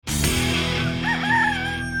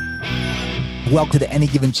Welcome to the Any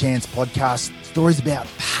Given Chance podcast. Stories about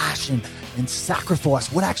passion and sacrifice,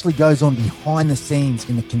 what actually goes on behind the scenes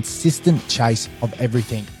in the consistent chase of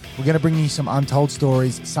everything. We're going to bring you some untold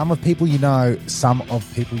stories, some of people you know, some of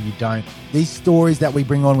people you don't. These stories that we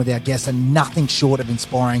bring on with our guests are nothing short of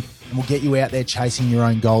inspiring and will get you out there chasing your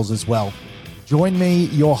own goals as well. Join me,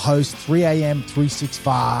 your host, 3am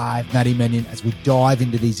 365, Matty Menyon, as we dive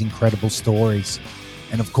into these incredible stories.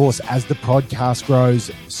 And of course, as the podcast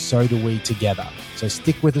grows, so do we together. So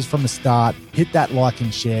stick with us from the start, hit that like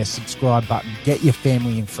and share, subscribe button, get your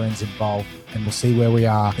family and friends involved, and we'll see where we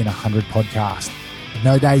are in 100 podcasts.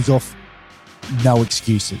 No days off, no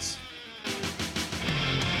excuses.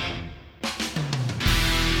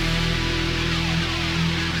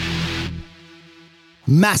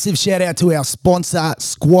 Massive shout out to our sponsor,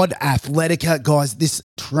 Squad Athletica. Guys, this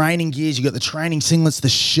training gears, you got the training singlets, the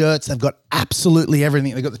shirts, they've got absolutely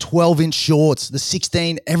everything. They've got the 12-inch shorts, the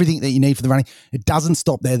 16, everything that you need for the running. It doesn't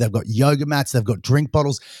stop there. They've got yoga mats, they've got drink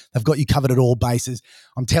bottles, they've got you covered at all bases.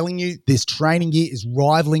 I'm telling you, this training gear is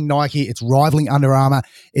rivaling Nike, it's rivaling Under Armour,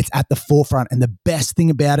 it's at the forefront. And the best thing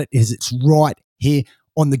about it is it's right here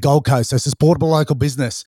on the Gold Coast. So support a local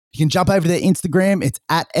business. You can jump over to their Instagram, it's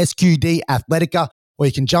at SQD Athletica. Or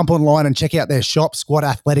you can jump online and check out their shop, Squad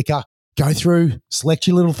Athletica. Go through, select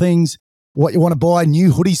your little things, what you want to buy,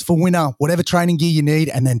 new hoodies for winter, whatever training gear you need,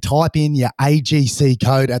 and then type in your AGC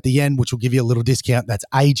code at the end, which will give you a little discount. That's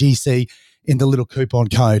AGC in the little coupon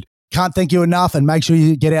code. Can't thank you enough, and make sure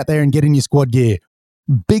you get out there and get in your squad gear.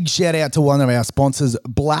 Big shout out to one of our sponsors,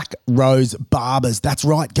 Black Rose Barbers. That's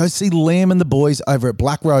right. Go see Liam and the boys over at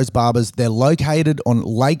Black Rose Barbers. They're located on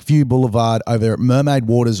Lakeview Boulevard over at Mermaid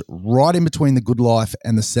Waters, right in between the Good Life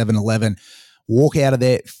and the 7-Eleven. Walk out of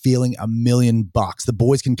there feeling $1,000,000. The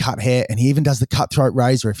boys can cut hair, and he even does the cutthroat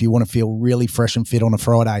razor if you want to feel really fresh and fit on a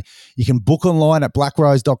Friday. You can book online at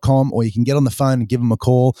blackrose.com, or you can get on the phone and give them a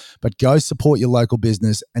call, but go support your local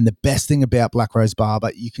business. And the best thing about Black Rose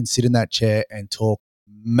Barber, you can sit in that chair and talk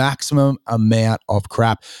maximum amount of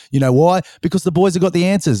crap. You know why? Because the boys have got the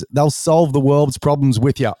answers. They'll solve the world's problems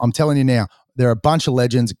with you. I'm telling you now, they're a bunch of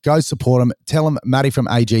legends. Go support them. Tell them Matty from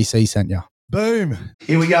AGC sent you. Boom.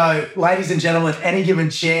 Here we go. Ladies and gentlemen, Any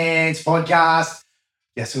Given Chance podcast.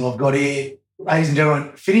 Guess who I've got here? Ladies and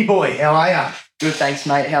gentlemen, Finny Boy, how are you? Good, thanks,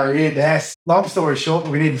 mate. How are you? Yes. Long story short,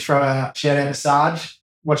 but we need to throw a shout out to Sarge.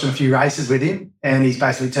 Watching a few races with him, and he's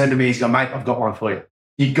basically turned to me. He's gone, mate, I've got one for you.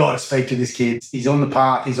 You've got to speak to this kid. He's on the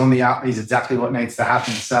path. He's on the up. He's exactly what needs to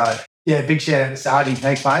happen. So, yeah, big shout out to Sarge.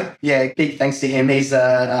 Thanks, mate. Yeah, big thanks to him. He's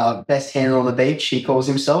the best handler on the beach, he calls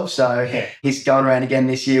himself. So He's going around again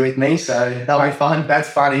this year with me. So that'll be fun. That's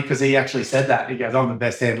funny because he actually said that. He goes, I'm the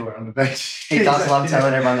best handler on the beach. He does love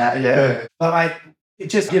telling everyone that, yeah. But, mate,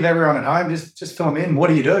 just give everyone at home, just fill them in. What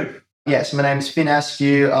do you do? Yeah, so my name's Finn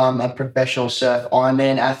ASKEW. I'm a professional surf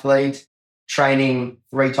Ironman athlete, training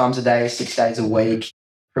 3 times a day, 6 days a week.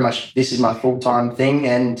 Pretty much this is my full-time thing,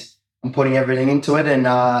 and I'm putting everything into it, and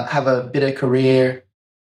have a bit of career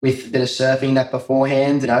with a bit of surfing that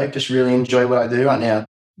beforehand. Just really enjoy what I do right now.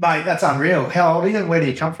 Mate, that's unreal. How old are you? Where do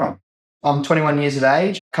you come from? I'm 21 years of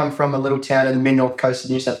age. Come from a little town in the mid-north coast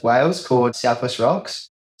of New South Wales called Southwest Rocks.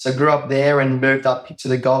 So grew up there and moved up to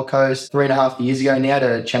the Gold Coast 3.5 years ago now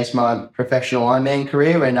to chase my professional Ironman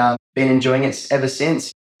career, and been enjoying it ever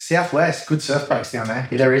since. Southwest, good surf breaks down there.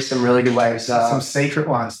 Yeah, there is some really good waves. Some secret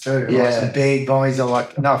ones too. Yeah. Like some big boys are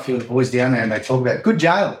I know a few of the boys down there, and they talk about good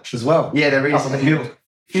jail as well. Yeah, there is. Up on the hill. A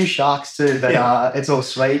few sharks too, but it's all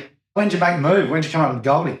sweet. When did you make the move? When did you come up with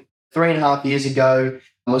Goldie? 3.5 years ago.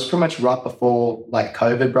 It was pretty much right before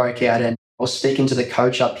COVID broke out, and I was speaking to the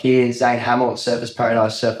coach up here, Zane Hamill at Surfers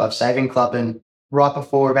Paradise Surf Life Saving Club, and right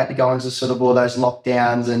before we're about to go into sort of all those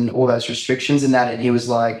lockdowns and all those restrictions and that, and he was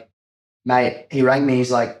like, mate, he rang me,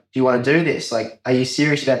 he's like, do you want to do this? Like, are you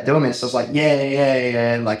serious about doing this? So I was like,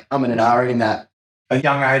 yeah. Like, I'm in an hour in that. A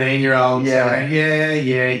young 18-year-old. Yeah.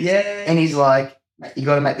 Yeah. And he's like, you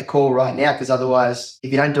got to make the call right now, because otherwise,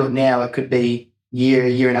 if you don't do it now, it could be a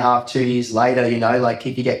year and a half, 2 years later, like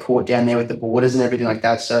if you get caught down there with the borders and everything like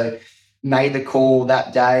that. So made the call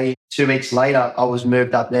that day. 2 weeks later, I was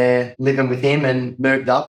moved up there, living with him and moved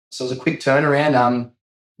up. So it was a quick turnaround.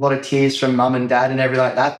 A lot of tears from mum and dad and everything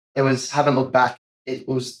like that. Haven't looked back. It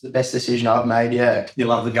was the best decision I've made, yeah. You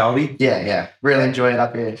love the Goldie? Yeah. Really enjoy it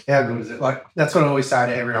up here. How good is it? Like, that's what I always say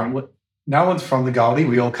to everyone. No one's from the Goldie.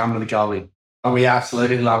 We all come to the Goldie. And we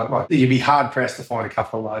absolutely love it. Like, you'd be hard-pressed to find a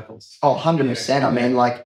couple of locals. Oh, 100%. Yeah. I mean,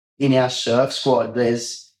 like, in our surf squad,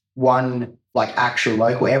 there's one, like, actual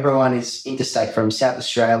local. Everyone is interstate from South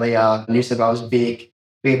Australia, New South Wales, Vic.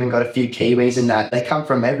 We even got a few Kiwis in that. They come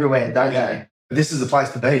from everywhere, don't they? This is the place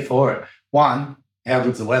to be for it. One, how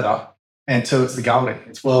good's the weather? and two, it's the Goldie.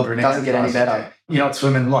 It's world renowned. Doesn't get any better. You're not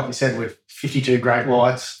swimming, like you said, with 52 great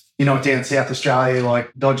whites. You're not down South Australia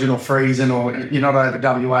like dodging or freezing, or you're not over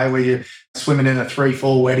WA where you're swimming in a 3-4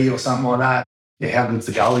 wetty or something like that. Yeah, how good's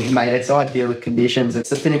the Goldie? Mate, it's ideal conditions. It's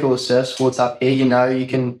the pinnacle of surf sports up here. You know, you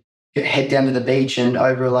can head down to the beach and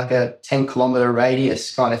over like a 10-kilometre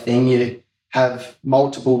radius kind of thing, you have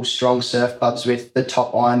multiple strong surf clubs with the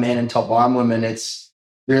top Ironman and top Ironwomen. It's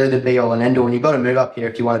really the be-all and end-all. And you've got to move up here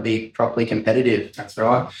if you want to be properly competitive. That's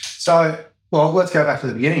right. So, well, let's go back to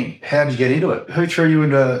the beginning. How did you get into it? Who threw you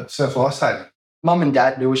into surf lifesaving? Mum and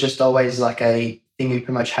Dad, it was just always like a thing we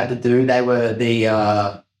pretty much had to do. They were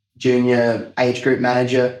the junior age group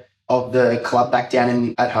manager of the club back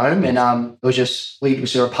down at home. And it was just, we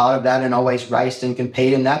were a part of that and always raced and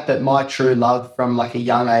competed in that. But my true love from like a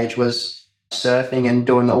young age was surfing and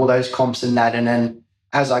doing all those comps and that. And then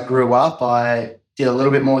as I grew up, I did a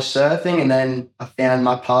little bit more surfing, and then I found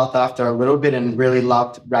my path after a little bit and really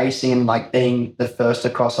loved racing and like being the first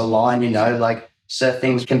across a line, you know, like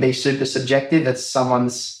surfing can be super subjective. It's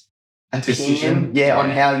someone's opinion, on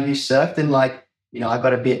how you surfed. And like, you know, I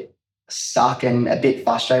got a bit stuck and a bit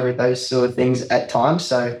frustrated with those sort of things at times.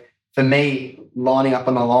 So for me, lining up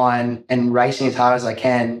on the line and racing as hard as I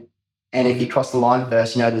can, and if you cross the line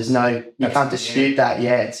first, you know, you can't dispute that.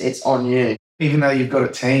 Yeah, it's on you. Even though you've got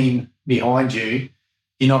a team behind you,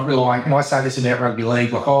 you're not relying, and I say this about rugby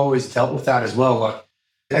league, like I always dealt with that as well. Like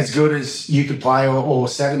as good as you could play or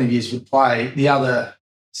 7 of you would play, the other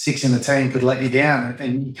 6 in the team could let you down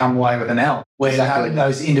and you come away with an L. Where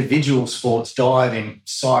those individual sports, diving,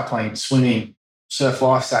 cycling, swimming, surf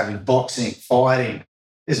lifesaving, boxing, fighting,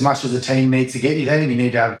 as much as the team needs to get you there, you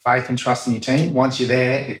need to have faith and trust in your team. Once you're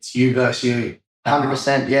there, it's you versus you.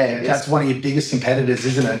 100%, yeah. That's one of your biggest competitors,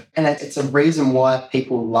 isn't it? And it's a reason why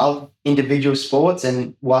people love individual sports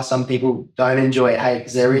and why some people don't enjoy it,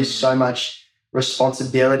 because there is so much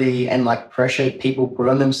responsibility and like pressure people put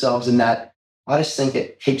on themselves in that. I just think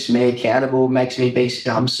it keeps me accountable, makes me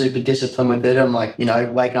I'm super disciplined with it. I'm like, you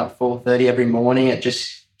know, waking up 4:30 every morning. It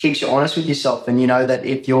just keeps you honest with yourself. And you know that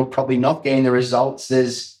if you're probably not getting the results,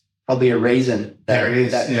 there's probably a reason. There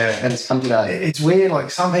is, and it's something that... It's weird, like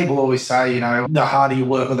some people always say, you know, the harder you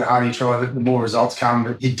work or the harder you try, the more results come.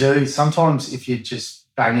 But you do. Sometimes if you're just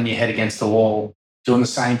banging your head against the wall, doing the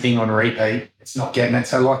same thing on repeat, it's not getting it.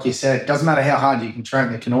 So like you said, it doesn't matter how hard you can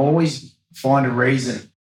train, you can always find a reason.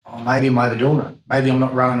 Oh, maybe I'm overdoing it. Maybe I'm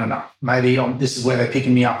not running enough. Maybe this is where they're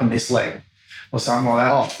picking me up in this leg or something like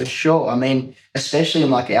that. Oh, for sure. I mean, especially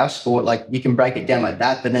in like our sport, like you can break it down like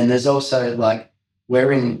that, but then there's also like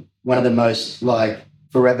we're in one of the most like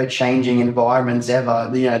forever changing environments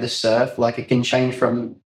ever. You know, the surf, like it can change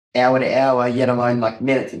from hour to hour, yet alone like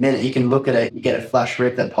minute to minute. You can look at it, you get a flash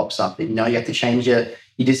rip that pops up, and you know, you have to change your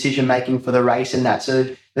decision making for the race and that.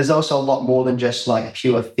 So there's also a lot more than just like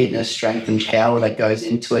pure fitness, strength and power that goes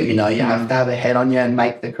into it. You know, you have to have a head on you and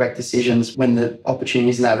make the correct decisions when the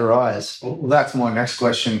opportunities and that arise. Well, that's my next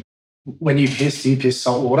question. When you piss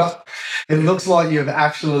salt water? It looks like you've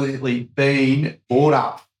actually been brought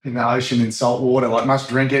up in the ocean in salt water, like must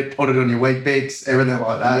drink it, put it on your wheat bix, everything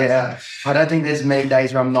like that. Yeah. I don't think there's many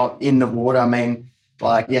days where I'm not in the water. I mean,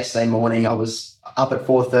 like yesterday morning, I was up at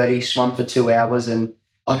 4:30, swum for 2 hours, and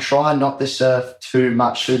I try not to surf too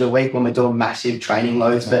much through the week when we're doing massive training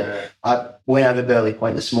loads, but I went over Burley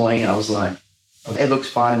Point this morning and I was like, it looks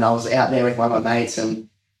fun. And I was out there with one of my mates and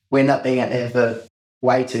we ended up being out there for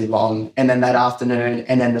way too long. And then that afternoon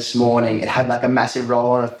and then this morning, it had like a massive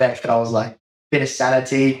roll-on effect. But I was like, bit of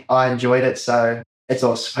sanity. I enjoyed it. So it's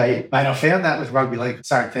all sweet. Mate, I found that with rugby league,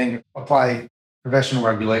 same thing. I play professional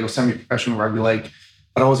rugby league or semi-professional rugby league,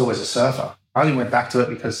 but I was always a surfer. I only went back to it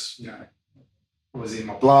because, you know, it was in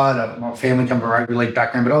my blood. My family come from a rugby league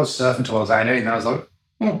background, but I was surfing until I was 18 and I was like,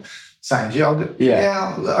 same as you. I'll do,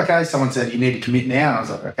 okay. Someone said, you need to commit now. And I was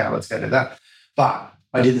like, okay, let's go do that. But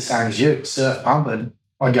I did the same as you, surf pumping.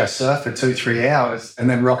 I'd go surf for 2-3 hours and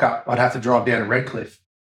then rock up. I'd have to drive down to Redcliffe.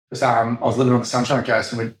 Because I was living on the Sunshine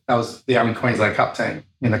Coast and that was the only Queensland Cup team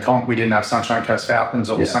in the comp. We didn't have Sunshine Coast Falcons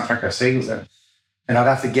or Sunshine Coast Seagulls then. And I'd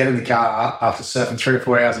have to get in the car after surfing 3 or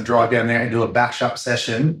 4 hours and drive down there and do a back up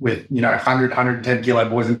session with, you know, 100, 110 kilo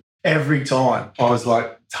boys. And every time I was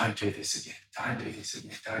like, don't do this again. Don't do this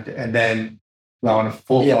again. Don't do. And then blowing a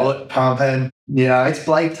 4-foot pumping. You know, it's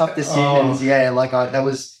bloody tough decisions. That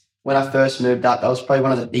was when I first moved up. That was probably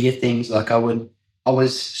one of the bigger things. Like I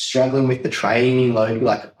was struggling with the training load.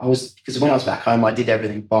 Because when I was back home, I did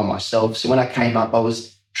everything by myself. So when I came up, I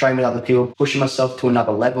was training with other people, pushing myself to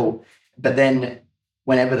another level. But then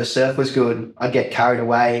whenever the surf was good, I'd get carried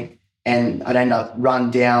away and I'd end up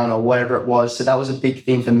run down or whatever it was. So that was a big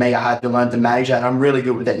thing for me. I had to learn to manage that, and I'm really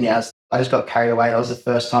good with it now. I just got carried away. That was the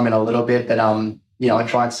first time in a little bit, but I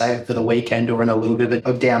try and save it for the weekend or in a little bit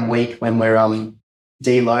of a down week when we're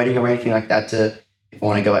deloading or anything like that to if I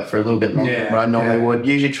want to go out for a little bit longer than what I normally would.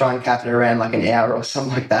 Usually try and cap it around like an hour or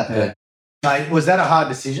something like that. Yeah. Mate, was that a hard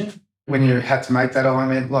decision when you had to make that? I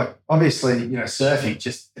mean, like obviously, surfing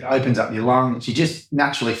just it opens up your lungs. You just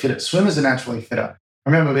naturally fit it. Swimmers are naturally fitter. I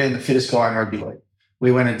remember being the fittest guy in rugby league.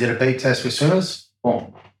 We went and did a beat test with swimmers.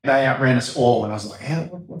 Boom. They outran us all. And I was like,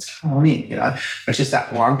 what's going on here? It's just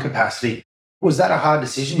that lung capacity. Was that a hard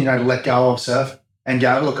decision, to let go of surf and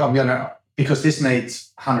go, look, I'm going to, because this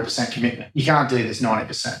needs 100% commitment. You can't do this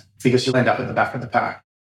 90% because you'll end up at the back of the pack.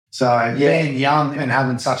 So being young and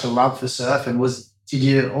having such a love for surfing, did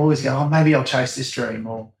you always go, maybe I'll chase this dream?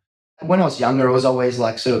 Or when I was younger, I was always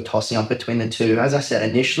like sort of tossing up between the two. As I said,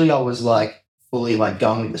 initially I was like fully like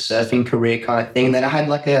going with the surfing career kind of thing. Then I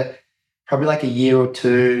had probably like a year or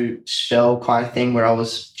two spell kind of thing where I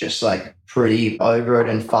was just like pretty over it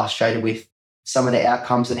and frustrated with some of the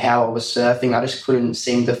outcomes and how I was surfing. I just couldn't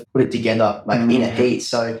seem to put it together like in a heat.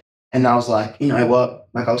 So, and I was like, you know what?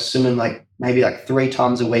 Like I was swimming like maybe like 3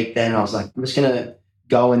 times a week then. And I was like, I'm just going to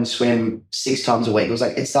go and swim 6 times a week. It was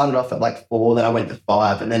like, it started off at like 4, then I went to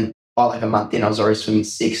 5. And then by like a month in, I was already swimming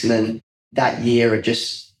 6. And then that year,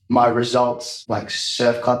 my results, like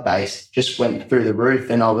surf club based, just went through the roof.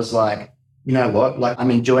 And I was like, you know what? Like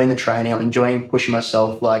I'm enjoying the training. I'm enjoying pushing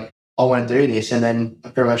myself. Like I want to do this. And then I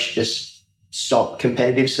pretty much just stopped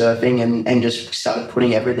competitive surfing and just started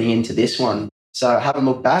putting everything into this one. So I haven't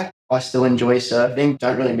looked back. I still enjoy surfing.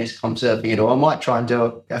 Don't really miss comp surfing at all. I might try and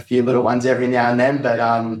do a few little ones every now and then, but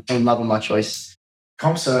I'm loving my choice.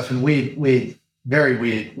 Comp surfing, weird, very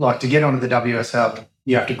weird. Like to get onto the WSL,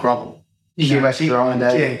 you have to grovel.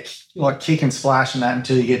 Like kick and splash and that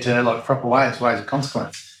until you get to like proper waves of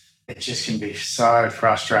consequence. It just can be so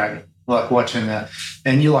frustrating. Like watching that,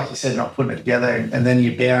 and you, like you said, not putting it together, and then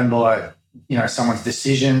you're bound by someone's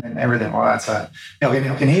decision and everything like that. So I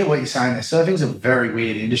can hear what you're saying there. Surfing's a very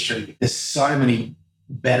weird industry. There's so many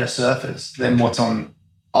better surfers than what's on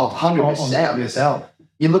 100%. On WSL.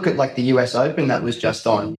 You look at like the US Open that was just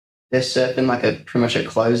on. They're surfing like pretty much a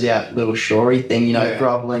closeout little shorey thing,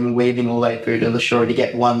 groveling, weaving all the way through to the shore to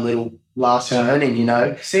get one little last turn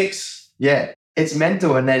in, 6. Yeah, it's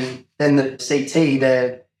mental. And then the CT,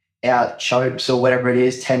 they're out chopes or whatever it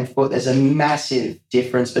is, 10 foot. There's a massive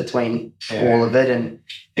difference between all of it. And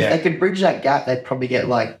if they could bridge that gap, they'd probably get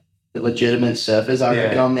like the legitimate surfers, I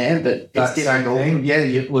reckon, on there. But it's difficult.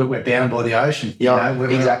 Yeah, we're bound by the ocean. Yeah,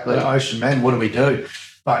 exactly. We're ocean men. What do we do?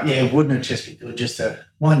 But wouldn't it just be good just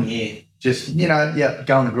 1 year? Just, go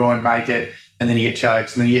on the groin, make it, and then you get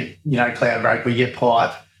chokes, and then you get, cloud break where you get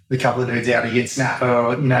pipe, with a couple of dudes out, you get snapper,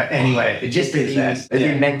 or, anyway. It'd just be the best.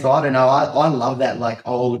 It'd be mental. I don't know. I love that, like,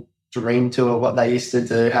 old dream tour, what they used to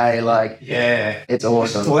do. Hey, like, it's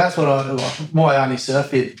awesome. Well, that's what my only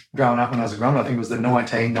surf hit growing up when I was a grown up, I think, was the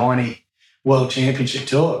 1990 World Championship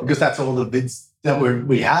Tour, because that's all the bids that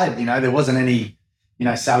we had. There wasn't any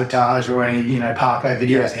sabotage or any, Parko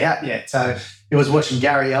videos out yet. So it was watching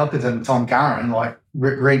Gary Elkins and Tom Curran, like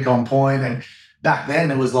Recon Point. And back then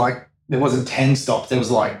it was like, there wasn't 10 stops. There was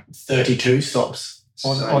like 32 stops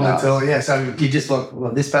on the tour. Yeah. So you just look,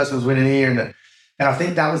 well, this person was winning here. And I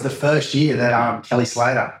think that was the first year that Kelly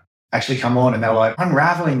Slater actually come on, and they were like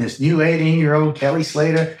unraveling this new 18-year-old Kelly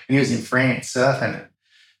Slater. And he was in France surfing.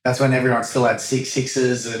 That's when everyone still had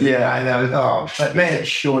 6'6s. And, but man,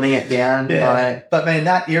 shorting it down. Yeah. But man,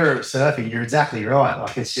 that era of surfing, you're exactly right.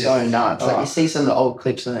 Like it's just so nuts. Like you see some of the old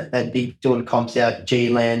clips on it, they'd be doing comps out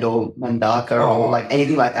G-Land or Mundaka or like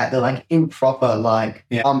anything like that. They're like improper, like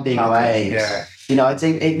pumping waves. Yeah.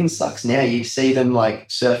 It even sucks now. You see them like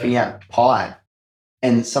surfing out pipe,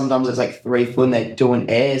 and sometimes it's like 3 foot and they're doing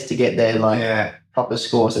airs to get their like proper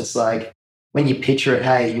scores. It's like when you picture it,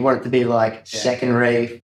 hey, you want it to be like second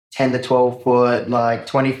reef, 10 to 12 foot, like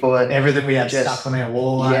 20 foot. Everything we had stuck on our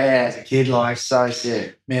wall as a kid. Like, so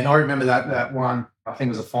sick. Man, I remember that one, I think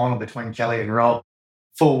it was a final between Kelly and Rob.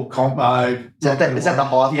 Full combo. Is that the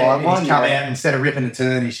high five one? He's come out, instead of ripping a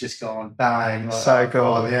turn, he's just gone bang. Like, so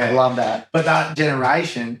cool. I love that. But that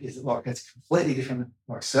generation is like, it's completely different.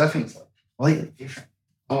 Like surfing's like completely different.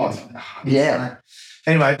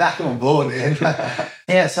 Anyway, back on board,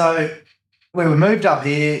 man. So when we moved up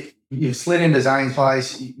here, you slid into Zane's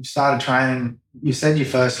place, you started training. You said your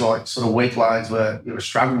first like sort of week loads you were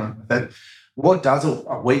struggling with it. What does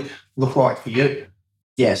a week look like for you?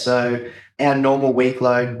 Yeah, so our normal week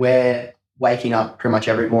load, we're waking up pretty much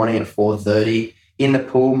every morning at 4:30 in the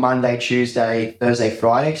pool, Monday, Tuesday, Thursday,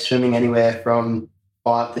 Friday, swimming anywhere from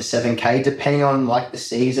 5 to 7K, depending on like the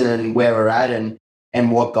season and where we're at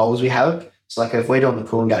and what goals we have. So like if we're doing the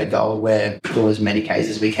Coolangatta goal, we're doing as many Ks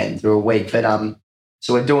as we can through a week. But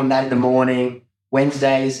so we're doing that in the morning,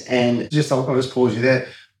 Wednesdays, and I'll just pause you there.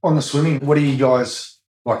 On the swimming, what do you guys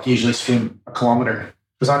like usually swim a kilometre?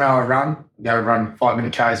 Because I know I run 5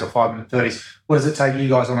 minute Ks or 5 minute 30s. What does it take you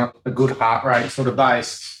guys on a good heart rate sort of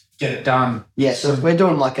base, get it done? Yeah, so if we're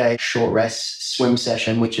doing like a short rest swim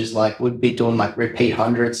session, which is like, we'd be doing like repeat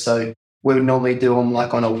hundreds. So we would normally do them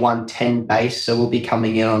like on a 110 base. So we'll be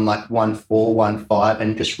coming in on like 1.4, 1.5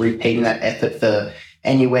 and just repeating that effort for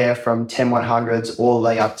anywhere from 10 100s all the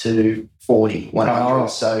way up to 40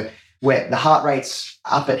 100s. So where the heart rate's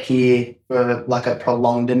up at here for like a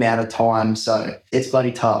prolonged amount of time. So it's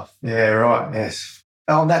bloody tough. Yeah, right. Yes.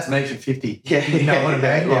 Oh, that's me for 50. Yeah. You know what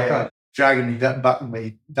I mean? Yeah. Like dragging me that button,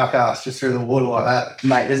 me duck ass just through the water like that.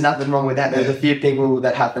 Mate, there's nothing wrong with that. There's a few people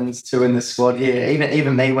that happens to in the squad here.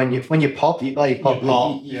 Even me, when you pop, you bloody pop.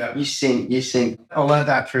 You sink. I learned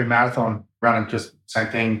that through marathon running, just same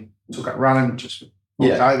thing. Took up running, just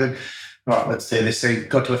COVID. Right, let's do this thing.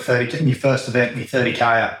 Got to a 30, in your first event, your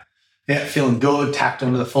 30K up. Yeah, feeling good, tacked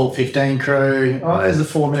onto the full 15 crew. Oh, there's a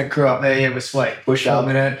 4 minute crew up there. Yeah, we're sweet. Push up.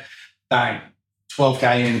 4 minute, bang.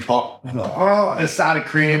 12K in, pop. I'm like, oh, it started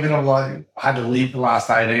cramping. I'm like, I had to leave the last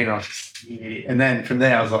 18. I was just an idiot. And then from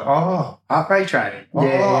there, I was like, oh, heart rate training.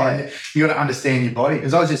 Yeah. You got to understand your body.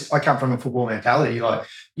 Because I come from a football mentality. Like,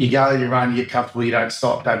 you go, you run, you get comfortable, you don't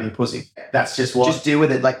stop, don't be a pussy. That's just what. Just deal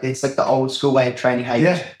with it. Like, it's like the old school way of training. Hey,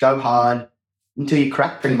 just go hard until you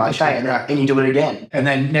crack pretty much. And you do it again. And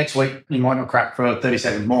then next week, you might not crack for 30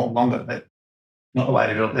 seconds longer, but not the way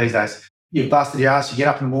to do it these days. You've busted your ass, you get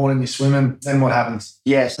up in the morning, you're swimming, then what happens?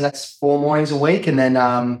 Yeah, so that's 4 mornings a week. And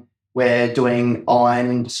then we're doing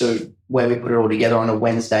iron, so where we put it all together on a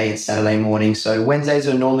Wednesday and Saturday morning. So Wednesdays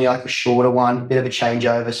are normally like a shorter one, bit of a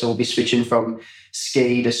changeover. So we'll be switching from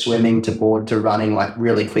ski to swimming to board to running like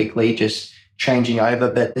really quickly, just changing over.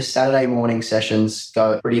 But the Saturday morning sessions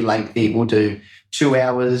go pretty lengthy. We'll do 2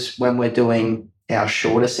 hours when we're doing our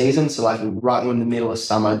shorter season. So like right in the middle of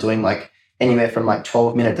summer, doing like anywhere from like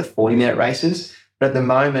 12-minute to 40-minute races. But at the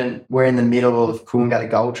moment, we're in the middle of Coolangatta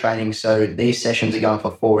goal training. So these sessions are going for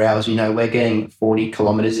 4 hours. You know, we're getting 40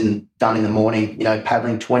 kilometres done in the morning, you know,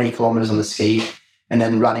 paddling 20 kilometres on the ski and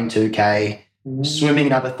then running 2K, swimming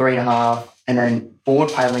another 3.5, and then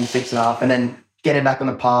board paddling 6.5, and then getting back on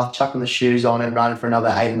the path, chucking the shoes on and running for another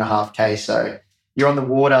 8.5K. So you're on the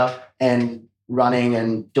water and running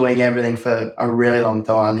and doing everything for a really long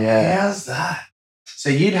time. Yeah. How's that? So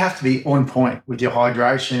you'd have to be on point with your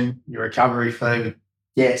hydration, your recovery food.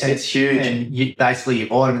 Yeah, it's huge. And basically your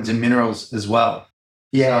vitamins and minerals as well.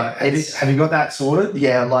 Yeah. So have you got that sorted?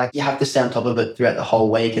 Yeah, like you have to stay on top of it throughout the whole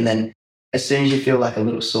week. And then as soon as you feel like a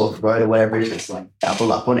little sore throat or whatever it is, it's like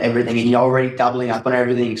double up on everything. And you're already doubling up on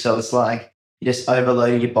everything. So it's like you're just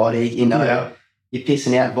overloading your body, you know. Yeah. You're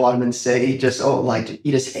pissing out vitamin C, you're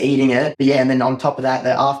just eating it. But yeah, and then on top of that,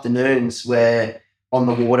 the afternoons where on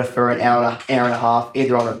the water for an hour and a half,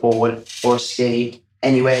 either on a board or a ski,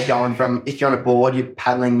 anywhere going from, if you're on a board, you're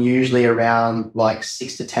paddling usually around like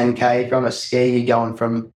 6 to 10K. If you're on a ski, you're going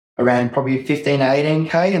from around probably 15 to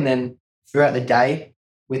 18K. And then throughout the day,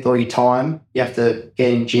 with all your time, you have to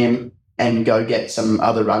get in gym and go get some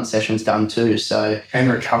other run sessions done too. So and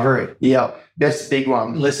recovery. Yeah, that's the big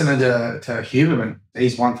one. Listening to Huberman,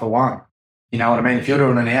 he's 1 for 1. You know what I mean? If you're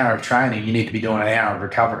doing an hour of training, you need to be doing an hour of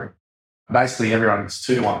recovery. Basically, everyone's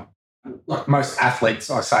 2 to 1. Like most athletes,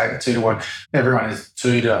 I say, are 2 to 1. Everyone is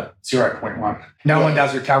 2 to 0.1. No one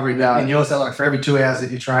does recovery. No. And you also, like, for every 2 hours that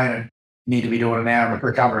you're training, you need to be doing an hour of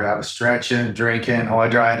recovery. I was stretching, drinking,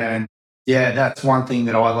 hydrating. Yeah, that's one thing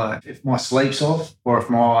that I learned. If my sleep's off or if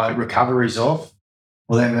my recovery's off,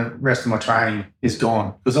 well, then the rest of my training is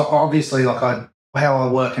gone. Because obviously, like how I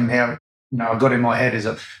work and how I got in my head is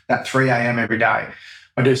that 3 a.m. every day.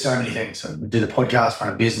 I do so many things. So I do the podcast,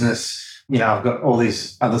 run a business. I've got all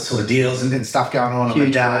these other sort of deals and stuff going on.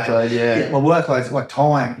 Huge workload, yeah. My workload, like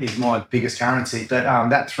time is my biggest currency. But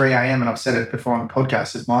that 3 a.m., and I've said it before on the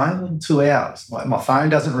podcast, is my only 2 hours. Like my phone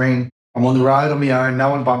doesn't ring. I'm on the road on my own. No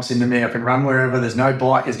one bumps into me. I can run wherever. There's no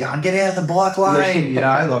bikers going, get out of the bike lane.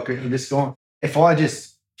 Like I'm just going. If I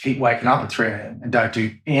just keep waking up at 3 a.m. and don't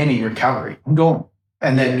do any recovery, I'm gone.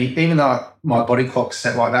 And then even though my body clock's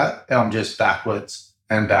set like that, I'm just backwards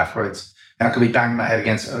and backwards. And I could be banging my head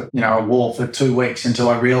against a wall for 2 weeks until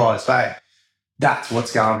I realise, hey, that's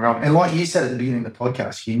what's going wrong. And like you said at the beginning of the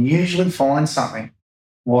podcast, you can usually find something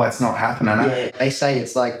why it's not happening. Yeah, they say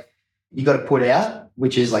it's like you got to put out,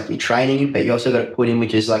 which is like your training, but you also got to put in,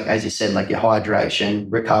 which is like, as you said, like your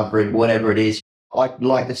hydration, recovery, whatever it is. I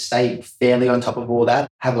like to stay fairly on top of all that.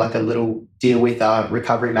 Have like a little deal with a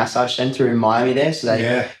recovery massage center in Miami there. So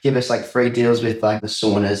they give us like free deals with like the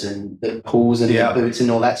saunas and the pools and the boots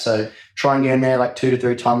and all that. So try and get in there like 2 to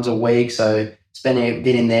 3 times a week. So spending a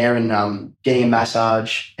bit in there and getting a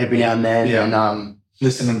massage every now and then. And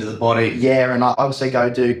listening to the body. Yeah, and I also go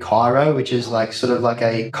do chiro, which is like sort of like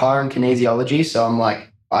a chiro and kinesiology. So I'm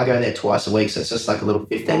like, I go there twice a week. So it's just like a little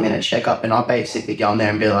 15-minute checkup. And I basically go in there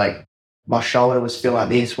and be like, my shoulder was feeling like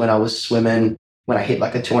this when I was swimming. When I hit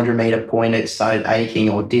like a 200-meter point, it started aching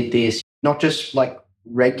or did this. Not just like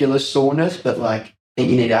regular soreness, but like, I think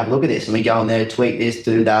you need to have a look at this. And we go in there, tweak this,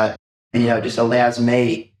 do that. And, it just allows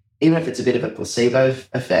me, even if it's a bit of a placebo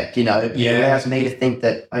effect, it allows me to think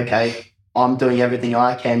that, okay, I'm doing everything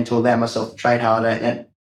I can to allow myself to train harder, and it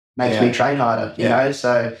makes me train harder, you know?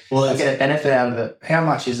 So I get a benefit out of it. How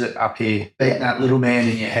much is it up here? Beating that little man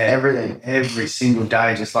in your head. Everything. Every single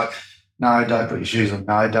day, just like, no, don't put your shoes on.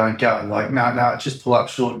 No, don't go. Like, no, just pull up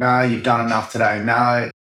short. No, you've done enough today. No.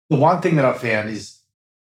 The one thing that I've found is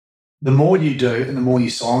the more you do and the more you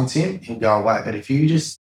silence him, he'll go away. But if you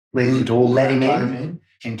just leave the door, let him in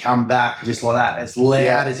and come back just like that, as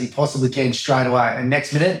loud as he possibly can straight away. And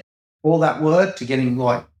next minute, all that work to get him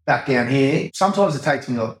like back down here, sometimes it takes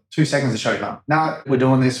me like 2 seconds to show him up. No, we're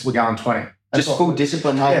doing this, we're going 20. Just full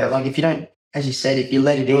discipline, hey? But like if you don't, as you said, if you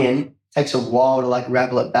let it in, takes a while to like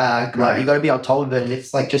ravel it back. Like you got to be on top of it. And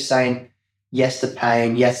it's like just saying yes to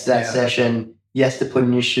pain, yes to that session, yes to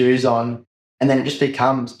putting your shoes on. And then it just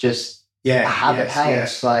becomes just a habit.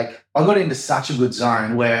 It's like I got into such a good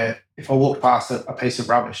zone where if I walked past a piece of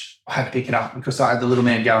rubbish, I had to pick it up because I had the little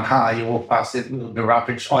man going, you walk past it, the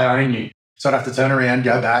rubbish, I own you. So I'd have to turn around,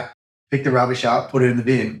 go back, pick the rubbish up, put it in the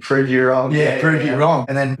bin. Prove you wrong. Prove you wrong.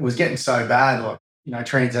 And then it was getting so bad, like,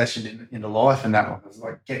 transitioned into life and that one. I was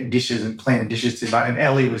like getting dishes and cleaning dishes too much. And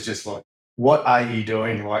Ellie was just like, what are you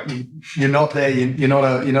doing? Like, you're not there. You're not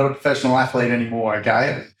a professional athlete anymore,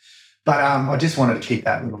 okay? But I just wanted to keep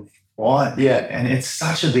that little quiet. Yeah. And it's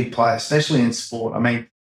such a big play, especially in sport. I mean,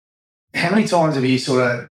 how many times have you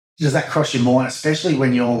does that cross your mind, especially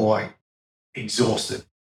when you're like exhausted?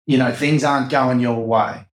 Things aren't going your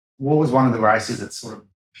way. What was one of the races that sort of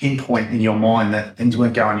pinpoint in your mind that things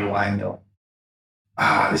weren't going your way and you're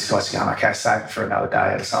this guy's going, okay, save it for another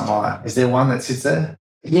day or something like that? Is there one that sits there?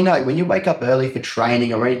 When you wake up early for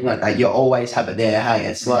training or anything like that, you always have it there, hey?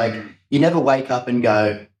 It's like you never wake up and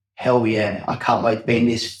go, hell yeah, I can't wait to be in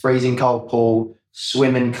this freezing cold pool,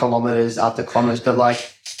 swimming kilometres after kilometres. But like,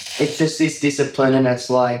 it's just this discipline, and it's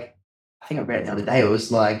like, I think I read it the other day, it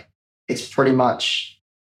was like, it's pretty much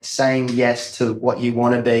saying yes to what you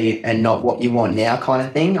want to be and not what you want now kind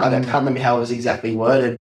of thing. I can't remember how it was exactly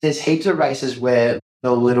worded. There's heaps of races where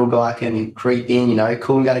the little guy can creep in,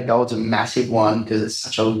 Coolangatta Gold's a massive one because it's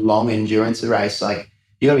such a long endurance race. Like,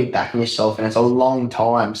 you got to be backing yourself, and it's a long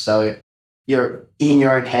time. So you're in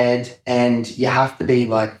your own head, and you have to be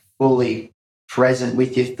like fully present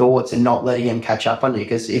with your thoughts and not letting them catch up on you,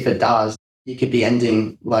 because if it does, you could be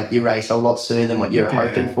ending like your race a lot sooner than what you're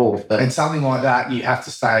hoping for. But and something like that, you have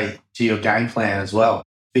to stay to your game plan as well,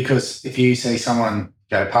 because if you see someone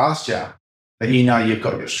go past you, but you've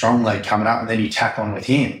got your strong leg coming up, and then you tack on with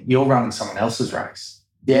him, you're running someone else's race.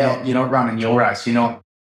 Yeah. You're not running your race. You're not.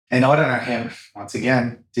 And I don't know how, once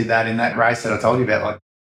again, did that in that race that I told you about. Like,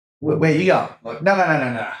 where you going? Like, no.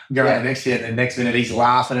 Go around the next year, and the next minute he's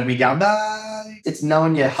laughing at me going, no. It's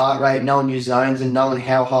knowing your heart rate, knowing your zones, and knowing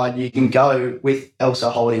how hard you can go with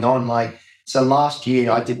also holding on. Like, so last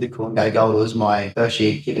year I did the Coolangatta Gold. It was my first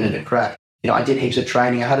year giving it a crack. I did heaps of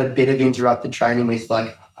training. I had a bit of interrupted training with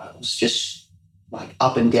I was just like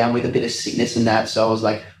up and down with a bit of sickness and that. So I was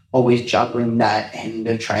like always juggling that and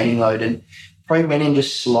the training load, and probably went in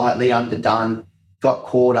just slightly underdone, got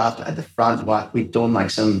caught up at the front, like we're doing like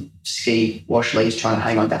some ski wash leads, trying to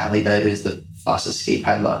hang on to Ali David, who's the fastest ski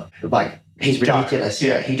paddler. Like, he's ridiculous.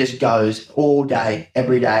 Yeah. He just goes all day,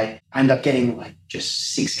 every day. I ended up getting like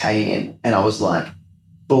just 6K in, and I was like,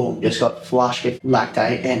 boom, just got flushed with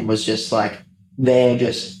lactate and was just like there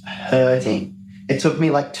just hurting. It took me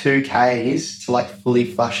like 2Ks to like fully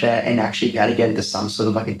flush out and actually be able to get into some sort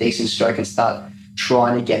of like a decent stroke and start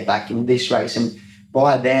trying to get back into this race. And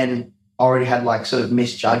by then I already had like sort of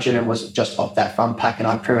misjudged it and was just off that front pack, and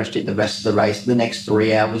I pretty much did the rest of the race the next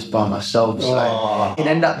 3 hours by myself. So it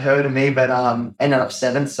ended up hurting me, but ended up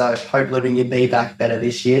 7th. So hopefully we can be back better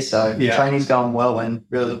this year. So training's going well and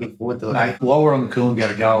really looking forward to it. Mate, while we're on the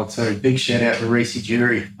Coolangatta Gold too, big shout out to Reese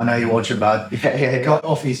Jury. I know you watch it, bud. Yeah. Got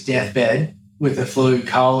off his deathbed with the flu,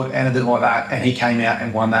 cold, and anything like that, and he came out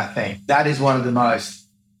and won that thing. That is one of the most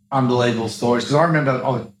unbelievable stories, because I remember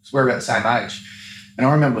we're about the same age. And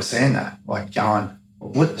I remember seeing that, like going,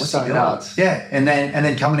 what's So he doing? nuts. Yeah. And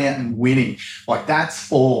then coming out and winning. Like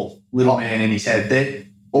that's all little man in his head. That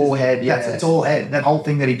All head, yeah. It's all head. That whole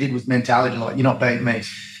thing that he did was mentality, like, you're not beating me.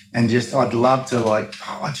 And just, I'd love to, like,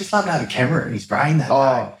 I just love to have a camera in his brain that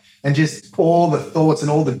day. And just all the thoughts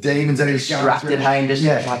and all the demons that he's going Distracted, through. hey, and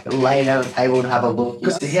just like lay down on the table and have a look.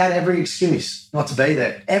 Because he had every excuse not to be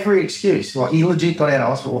there. Every excuse. Like, he legit got out of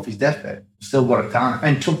hospital off his deathbed, still got it done,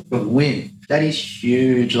 and took the win. That is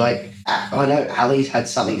huge. Like, I know Ali's had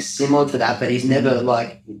something similar to that, but he's never been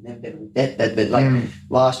on deathbed. But like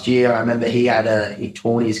last year, I remember he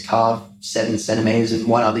torn his calf 7 centimeters, and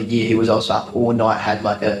one other year he was also up all night, had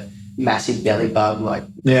like a massive belly bug, like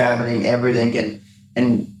vomiting, everything,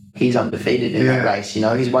 and he's undefeated in that race. You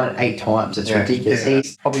know, he's won it 8 times. It's ridiculous.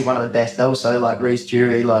 He's probably one of the best. Also, like Reece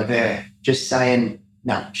Jury, like just saying,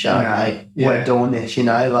 no, shut up, mate. We're doing this. You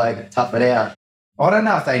know, like tough it out. I don't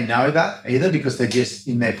know if they know that either, because they're just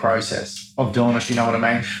in their process of doing it, you know what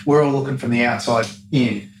I mean? We're all looking from the outside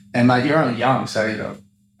in. And, mate, you're only young, so, you know,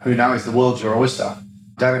 who knows? The world's your oyster.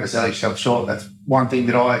 Don't ever sell yourself short. That's one thing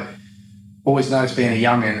that I always noticed being a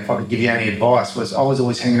young'un, if I could give you any advice, was I was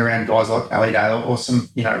always hanging around guys like Ali Dale or some,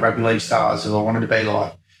 you know, rugby league stars who I wanted to be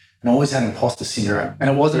like, and I always had imposter syndrome. And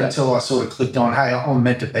it wasn't until I sort of clicked on, hey, I'm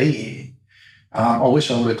meant to be here. I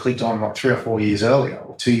wish I would have clicked on like 3 or 4 years earlier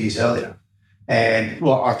or 2 years earlier. And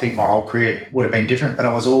well, I think my whole career would have been different, but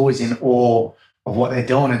I was always in awe of what they're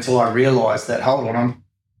doing until I realised that, hold on,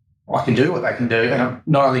 I can do what they can do. And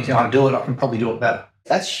not only can I do it, I can probably do it better.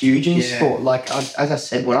 That's huge in sport. Like, as I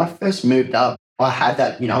said, when I first moved up, I had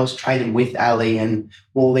that, you know, I was training with Ali and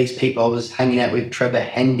all these people. I was hanging out with Trevor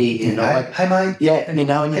Hendy, and like, hey, mate. Yeah, you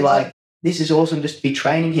know, and you're like, this is awesome just to be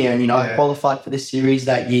training here. And, you know, I qualified for the series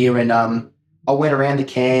that year, and I went around to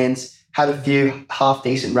Cairns, had a few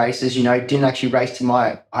half-decent races, you know, didn't actually race to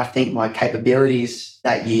my capabilities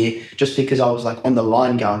that year, just because I was like on the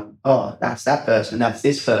line going, oh, that's that person, that's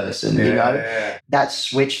this person, you know. That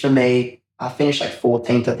switch for me, I finished like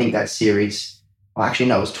 14th, I think, that series. Well, actually,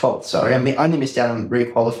 no, it was 12th, sorry. I mean, I only missed out on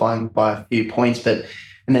re-qualifying by a few points, and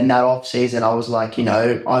then that off-season, I was like, you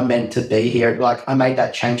know, I'm meant to be here. Like, I made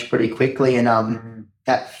that change pretty quickly, and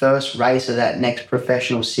that first race of that next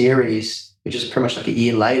professional series, which is pretty much like a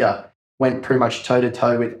year later, went pretty much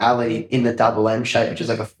toe-to-toe with Ali in the double M shape, which is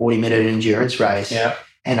like a 40-minute endurance race. Yeah.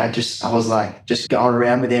 And I was like, just going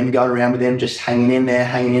around with him, just hanging in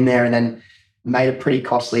there, and then made a pretty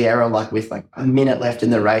costly error, like with like a minute left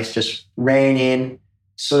in the race, just ran in,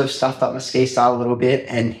 sort of stuffed up my ski style a little bit,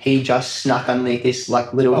 and he just snuck underneath this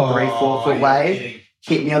like little 3-4 foot wave,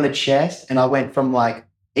 hit me on the chest, and I went from like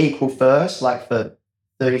equal first, like for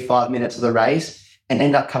 35 minutes of the race, and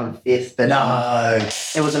ended up coming 5th. But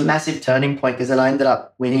it was a massive turning point, because then I ended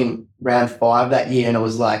up winning round 5 that year, and it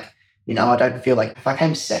was like, you know, I don't feel like if I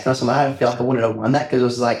came second or something, I don't feel like I wouldn't have won that, because it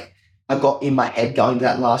was like I got in my head going to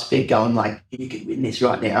that last bit, going like, you could win this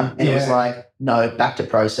right now. And it was like, no, back to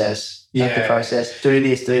process, do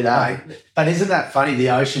this, do that. But isn't that funny, the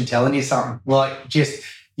ocean telling you something? Like, just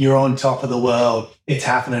you're on top of the world, it's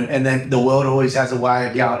happening, and then the world always has a way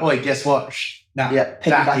of going, oh, guess what? Pick it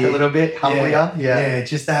back a little bit, humble you. Yeah,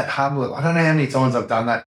 just that humble. I don't know how many times I've done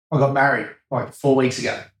that. I got married like 4 weeks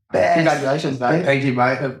ago. Congratulations, mate. Thank you,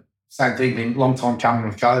 mate. Same thing, been a long time coming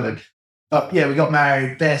with COVID. But yeah, we got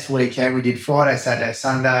married, best weekend. We did Friday, Saturday,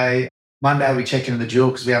 Sunday. Monday we checked into the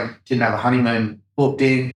Jewel because we didn't have a honeymoon booked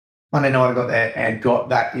in. Monday night I got there and got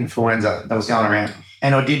that influenza that was going around.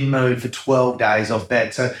 And I didn't move for 12 days off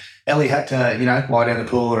bed. So Ellie had to, you know, lie down the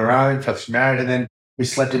pool on her own because she's married, and then we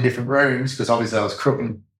slept in different rooms because obviously I was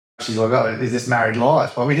crooking. She's like, oh, is this married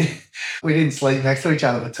life? Well, we didn't sleep next to each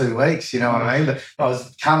other for 2 weeks, you know what I mean? But I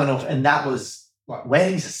was coming off, and that was like,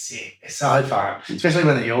 weddings are sick. They're so fun, especially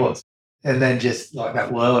when they're yours. And then just like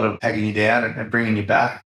that world of pegging you down and bringing you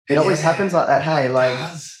back. It always happens like that, hey? Like,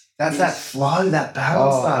 that's that flow, that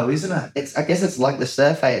balance though, isn't it? I guess it's like the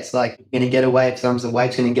surf, hey? It's like you're going to get a wave, sometimes the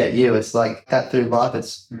wave's going to get you. It's like that through life.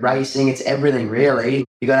 It's racing, it's everything really.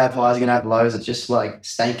 You're going to have highs, you're going to have lows. It's just like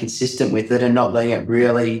staying consistent with it and not letting it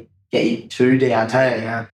really get you too down.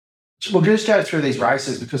 Yeah. We'll just go through these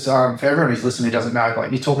races because for everyone who's listening who doesn't know,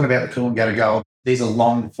 like you're talking about the Coolangatta Gold, these are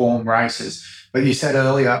long form races. But you said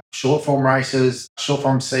earlier, short form races, short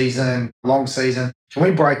form season, long season. Can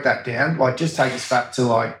we break that down? Like just take us back to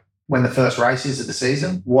like when the first race is of the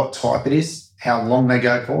season, what type it is, how long they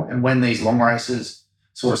go for, and when these long races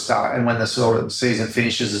sort of start and when the sort of season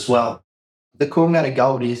finishes as well. The Coolangatta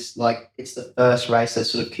Gold is like, it's the first race that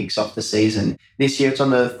sort of kicks off the season. This year it's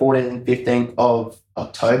on the 14th and 15th of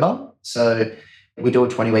October. So we do a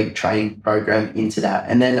 20-week training program into that.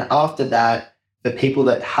 And then after that, for people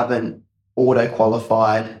that haven't auto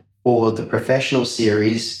qualified for the professional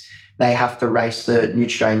series, they have to race the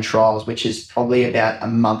Nutrition trials, which is probably about a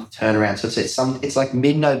month turnaround. So it's like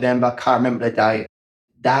mid-November, can't remember the date.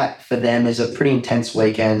 That for them is a pretty intense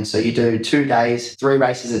weekend. So you do 2 days, 3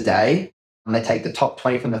 races a day, and they take the top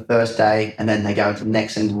 20 from the first day, and then they go into the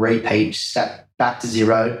next and repeat, step back to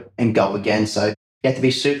zero and go again. So you have to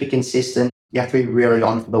be super consistent. You have to be really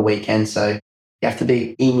on for the weekend. So you have to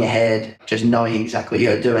be in your head, just knowing exactly what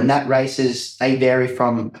you're going to do. And that races, they vary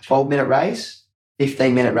from a 12-minute race,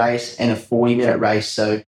 15-minute race, and a 40-minute race.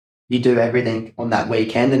 So you do everything on that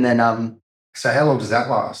weekend. And then So how long does that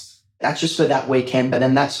last? that's just for that weekend, but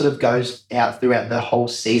then that sort of goes out throughout the whole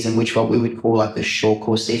season, which what we would call like the short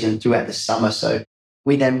course season throughout the summer. So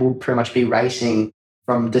we then will pretty much be racing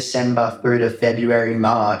from December through to February,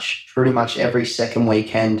 March, pretty much every second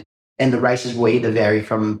weekend. And the races will either vary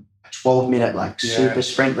from a 12-minute like super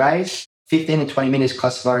sprint race, 15 to 20 minutes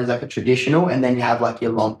classified as like a traditional, and then you have like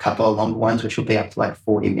your couple of long ones, which will be up to like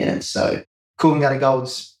 40 minutes. So Coolangatta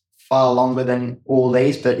Gold's far longer than all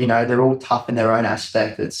these, but they're all tough in their own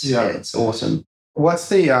aspect. It's awesome. What's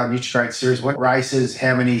the Nutrition series? What races?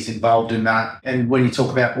 How many is involved in that? And when you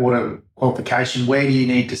talk about auto qualification, where do you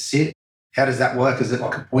need to sit? How does that work? Is it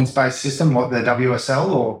like a points-based system like the WSL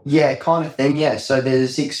or? Yeah, kind of thing. Yeah. So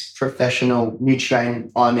there's 6 professional Nutrition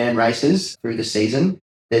Ironman races through the season.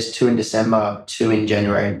 There's 2 in December, 2 in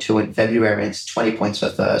January, and 2 in February. It's 20 points for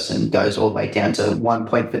first and goes all the way down to 1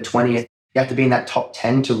 point for 20th. You have to be in that top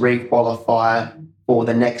 10 to re-qualify for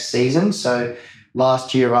the next season. So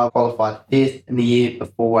last year I qualified 5th, and the year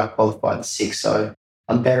before I qualified 6th. So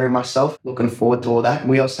I'm bettering myself, looking forward to all that. And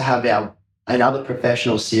we also have another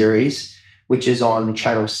professional series, which is on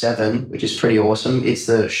Channel 7, which is pretty awesome. It's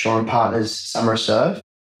the Shaw and Partners Summer Surf.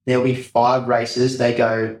 There'll be 5 races. They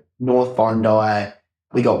go North Bondi.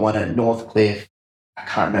 We got one at Northcliffe. I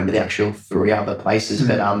can't remember the actual 3 other places,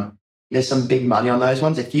 but there's some big money on those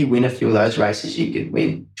ones. If you win a few of those races, you could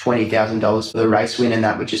win $20,000 for the race win in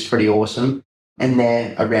that, which is pretty awesome. And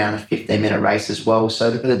they're around a 15-minute race as well.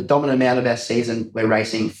 So for the dominant amount of our season, we're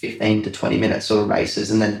racing 15 to 20-minute sort of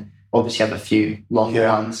races, and then obviously have a few longer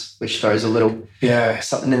ones, which throws a little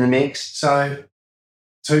something in the mix. So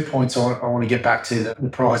 2 points I want to get back to the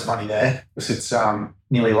prize money there, because it's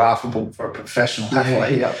nearly laughable for a professional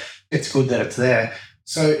athlete. Yeah. It's good that it's there.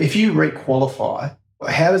 So if you re-qualify,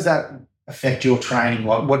 how does that affect your training?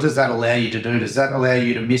 What does that allow you to do? Does that allow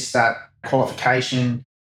you to miss that qualification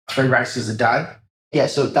 3 races a day? Yeah,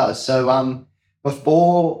 so it does. So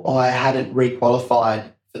before I hadn't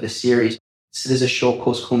re-qualified for the series, so there's a short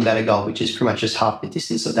course Coolangatta Gold, which is pretty much just half the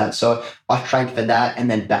distance of that. So I trained for that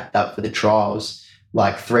and then backed up for the trials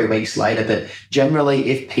like 3 weeks later. But generally,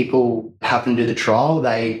 if people happen to do the trial,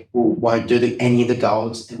 they won't do any of the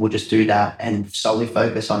golds, and will just do that and solely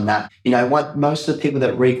focus on that. Most of the people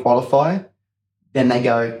that re-qualify, then they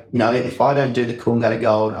go, if I don't do the Coolangatta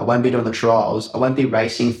Gold, I won't be doing the trials. I won't be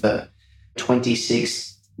racing for 26,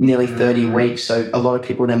 nearly 30 weeks. So a lot of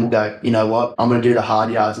people then will go, you know what, I'm going to do the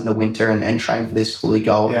hard yards in the winter and train for this Cooley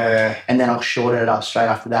Gold. Yeah. And then I'll shorten it up straight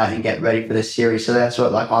after that and get ready for the series. So that's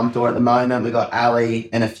what I'm doing at the moment. We've got Ali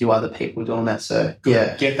and a few other people doing that. So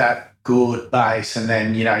yeah. Get that good base, and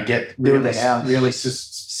then, get really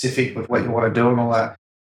specific with what you want to do and all that.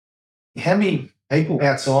 How many people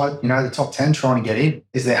outside, the top 10 trying to get in?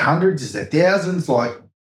 Is there hundreds? Is there thousands? Like,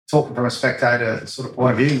 talking from a spectator sort of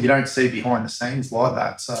point of view, you don't see behind the scenes like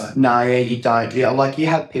that. So no, yeah, you don't. Yeah, like you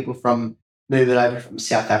have people moving over from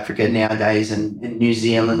South Africa nowadays and New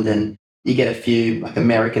Zealand, and you get a few like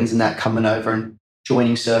Americans and that coming over and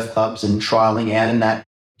joining surf clubs and trialing out, and that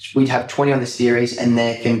we'd have 20 on the series, and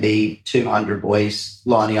there can be 200 boys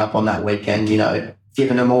lining up on that weekend,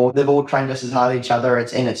 giving them all. They've all trained just as hard as each other.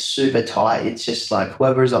 It's super tight. It's just like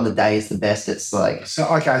whoever's on the day is the best. It's like so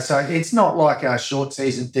it's not like a short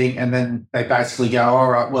season thing, and then they basically go, all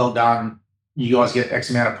right, well done, you guys get X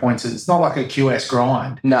amount of points. It's not like a QS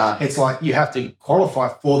grind. No, it's like you have to qualify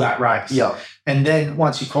for that race. Yeah, and then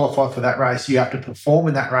once you qualify for that race, you have to perform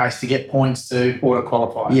in that race to get points to auto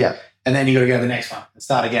qualify. Yeah. And then you got to go to the next one and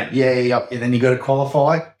start again. Yeah. And then you got to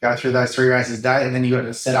qualify, go through those 3 races a day, and then you got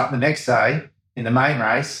to set up the next day in the main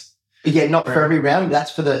race. Yeah, not for every round. That's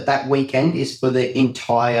for that weekend is for the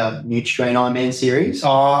entire Nutrition Ironman series.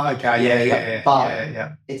 Oh, okay. Yeah.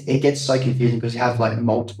 But it gets so confusing because you have like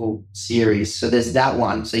multiple series. So there's that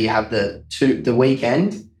one. So you have the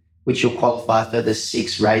weekend, which you'll qualify for the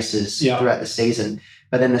 6 races throughout the season.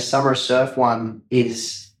 But then the summer surf one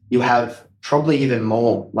is you have probably even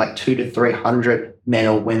more, like 200 to 300 men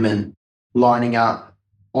or women lining up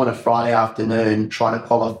on a Friday afternoon trying to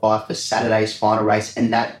qualify for Saturday's final race,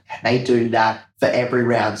 and that they do that for every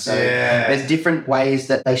round. So there's different ways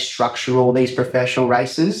that they structure all these professional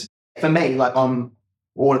races. For me, like I'm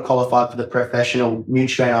auto qualified for the professional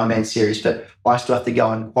Nutrien Ironman series, but I still have to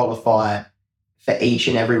go and qualify for each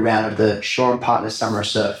and every round of the Shaw and Partners Summer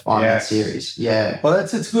Surf Ironman series. Yeah. Well,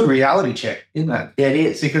 it's a good reality check, isn't it? Yeah, it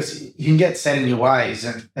is. Because you can get set in your ways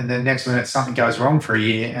and then next minute something goes wrong for a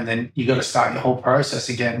year and then you got to start your whole process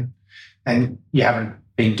again and you haven't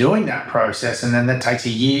been doing that process and then that takes a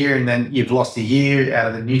year and then you've lost a year out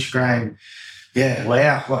of the Nutrigrain. Yeah,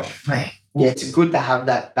 wow. Like, man. Yeah, it's good to have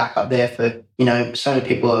that backup there for, so many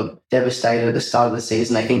people are devastated at the start of the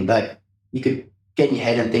season. They think that you could get in your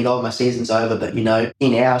head and think, oh, my season's over. But,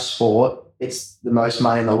 in our sport, it's the most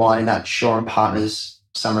money in the line in that Shaw and Partners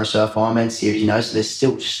Summer Surf Ironman series, so there's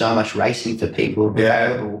still so much racing for people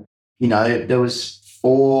available. There was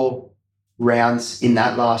 4 rounds in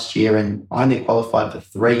that last year and I only qualified for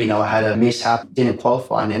 3. I had a mishap, didn't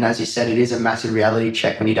qualify. And as you said, it is a massive reality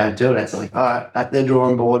check when you don't do it. It's like, all right, at the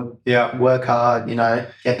drawing board, work hard,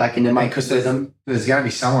 get back into it. Because there's going to be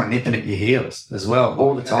someone nipping at your heels as well.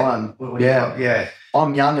 All the time. Yeah.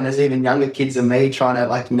 I'm young and there's even younger kids than me trying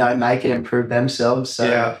to, make it, improve themselves.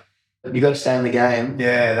 So you got to stay in the game.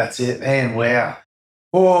 Yeah, that's it. Man, wow.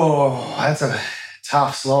 Oh, that's a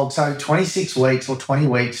tough slog. So 26 weeks or 20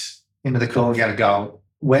 weeks into the Coolangatta Gold.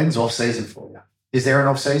 When's off season for you? Is there an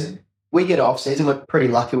off season? We get off season. We're pretty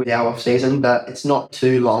lucky with our off season, but it's not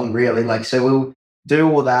too long really. So we'll do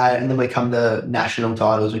all that and then we come to national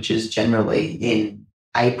titles, which is generally in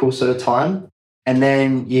April sort of time. And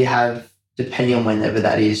then you have, depending on whenever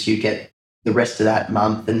that is, you get the rest of that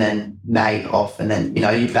month and then May off and then,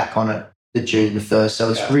 you're back on it the June the 1st. So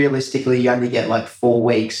it's realistically, you only get 4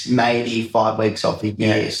 weeks, maybe 5 weeks off a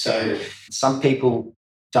year. So some people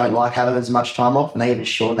don't like having as much time off and they even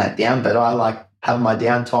shorten that down. But I like having my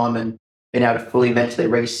downtime and being able to fully mentally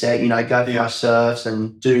reset, go for my surfs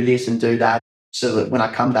and do this and do that so that when I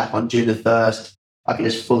come back on June the 1st, I can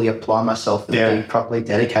just fully apply myself and be properly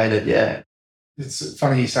dedicated. Yeah. It's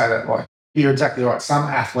funny you say that. You're exactly right. Some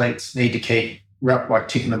athletes need to keep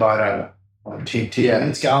ticking the boat over.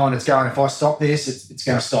 It's going. If I stop this, it's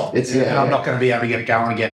going to stop. And I'm not going to be able to get it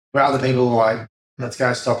going again. Where other people are like, let's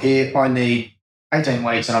go stop here. I need 18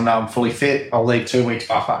 weeks and I know I'm fully fit. I'll leave 2 weeks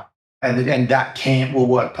buffer. And that camp will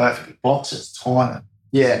work perfectly. Boxers, timing.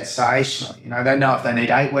 Yeah. Sensational. They know if they need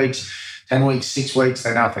 8 weeks, 10 weeks, 6 weeks,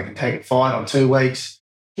 they know if they can take a fight on 2 weeks.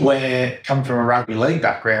 Where, coming from a rugby league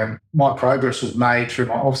background, my progress was made through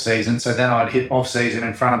my off-season. So then I'd hit off-season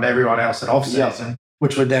in front of everyone else at off-season,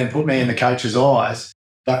 which would then put me in the coach's eyes.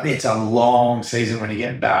 But it's a long season when you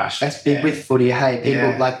get bashed. That's big with footy. Hey,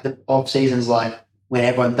 people the off-season's when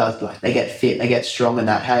everyone does, they get fit, they get strong in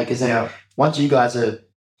that. Hey, because then once you guys are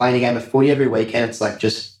playing a game of footy every weekend, it's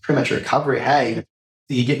just pretty much recovery. Hey,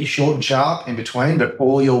 you get your short and sharp in between, but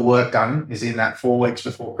all your work done is in that 4 weeks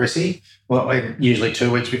before Chrissy. Well, usually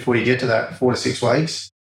 2 weeks before you get to that 4 to 6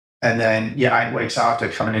 weeks. And then 8 weeks after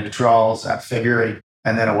coming into trials at February,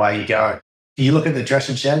 and then away you go. You look at the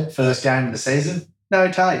dressing shed, first game of the season,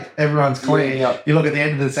 no tape. Everyone's clean. You look at the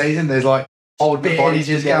end of the season, there's old bodies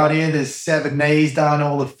just going in, there's 7 knees done,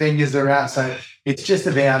 all the fingers are out. So it's just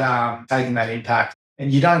about taking that impact.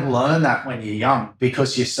 And you don't learn that when you're young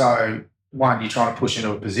because you're so... One, you're trying to push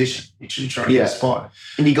into a position. You're trying to get a spot.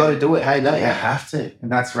 And you got to do it, hey, don't you? You have to. And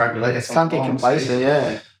that's rugby league. Can't get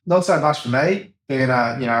complacent, Not so much for me. Being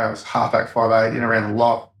I was halfback, 5'8", in around the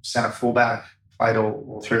lock, centre fullback, played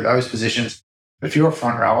all through those positions. But if you're a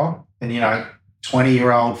front rower, and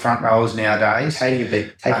 20-year-old front rowers nowadays... Take a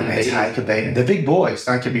beat. The big boys,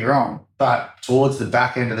 don't get me wrong. But towards the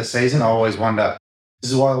back end of the season, I always wonder,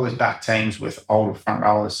 this is why I always back teams with older front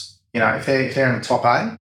rowers. If they're in the top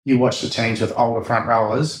 8, you watch the teams with older front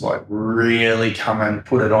rowers really come and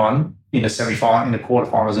put it on in the semi-final, in the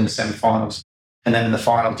quarterfinals, in the semi-finals. And then in the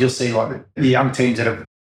finals, you'll see the young teams that have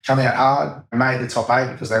come out hard and made the top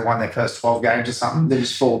 8 because they won their first 12 games or something. They're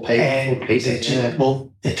just 4 pieces.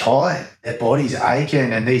 Well, they're tired. Their body's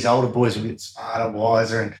aching and these older boys are a bit smarter,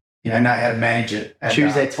 wiser and, know how to manage it. And,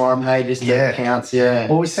 choose their time, hey, just that counts,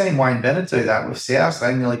 Well, we've seen Wayne Bennett do that with South.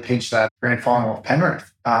 They nearly pinched that grand final of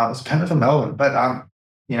Penrith. It was Penrith or Melbourne. But,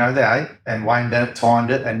 they ate and Wayne Bennett timed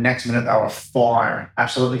it and next minute they were firing,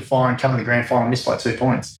 absolutely firing, coming to the grand final, missed by 2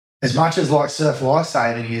 points. As much as surf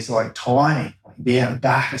life-saving is timing, be out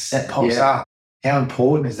back, a set pops up. How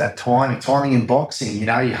important is that timing? Timing in boxing, you're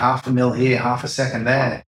half a mil here, half a second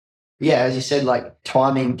there. Yeah, as you said,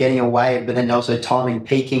 timing, getting away, but then also timing,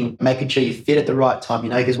 peaking, making sure you're fit at the right time,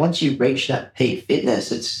 because once you reach that peak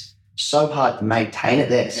fitness, it's so hard to maintain it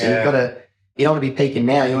there. So you've got to You don't want to be peaking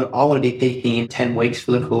now. I want to be peaking in 10 weeks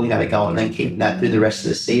for the cooling that I go and then keeping that through the rest of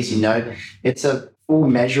the season. You know, it's a full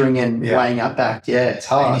measuring and weighing up act. Yeah, it's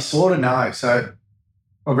hard. And you sort of know. So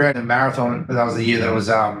I ran a marathon, but that was the year that was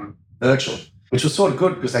virtual, which was sort of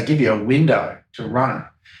good because they give you a window to run it.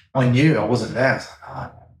 I knew I wasn't there. I was like,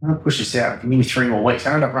 oh, I'm going to push this out. Give me 3 more weeks.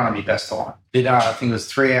 I ended up running my best time. I think it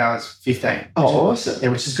was 3 hours 15. Oh, awesome. Yeah,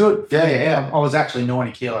 which is good. Yeah. I was actually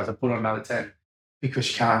 90 kilos. I put on another 10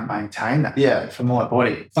 because you can't maintain that for my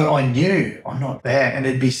body. But I knew I'm not there and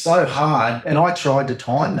it'd be so hard. And I tried to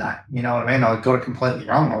time that, you know what I mean? I got it completely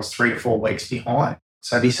wrong. I was 3 to 4 weeks behind.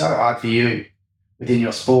 So it'd be so hard for you within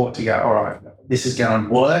your sport to go, all right, this is going to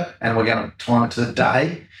work and we're going to time it to the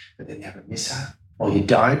day, but then you have a miss that. Or you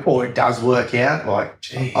don't, or it does work out, like,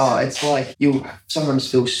 geez. Oh, it's like you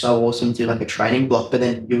sometimes feel so awesome to do like a training block, but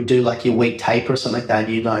then you'll do like your week taper or something like that,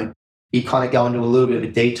 and you kind of go into a little bit of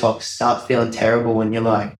a detox, start feeling terrible, and you're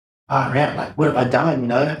like, oh, right, like, what have I done, you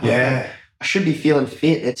know? Yeah. I should be feeling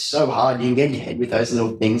fit. It's so hard. You can get in your head with those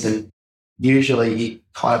little things, and usually you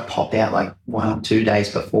kind of pop out like 1 or 2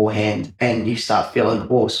 days beforehand, and you start feeling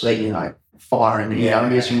all sweaty, you know, firing, you know,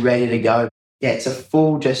 just ready to go. Yeah, it's a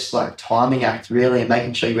full just like timing act really and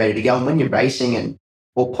making sure you're ready to go. And when you're racing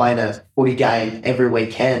or playing a footy game every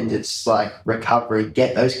weekend, it's like recovery.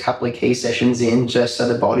 Get those couple of key sessions in just so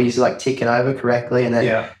the body's like ticking over correctly and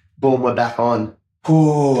then boom, we're back on.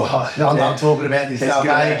 Ooh, I love talking about this stuff,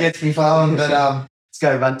 mate. It gets me flowing, but let's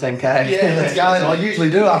go run 10K. Yeah, let's go. I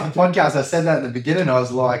usually do after the podcast. I said that at the beginning. I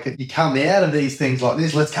was like, you come out of these things like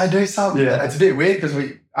this, let's go do something. Yeah. It's a bit weird because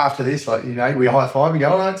after this, like, you know, we high five and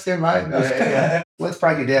go, oh, it's good, mate. Yeah. Let's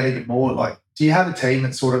break it down even more. Like, do you have a team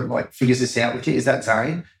that sort of like figures this out with you? Is that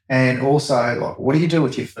Zane? And also, like, what do you do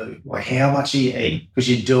with your food? Like, how much do you eat? Because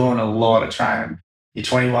you're doing a lot of training. You're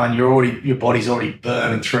 21, your body's already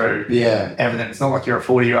burning through everything. It's not like you're a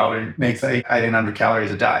 40-year-old who needs to eat 1,800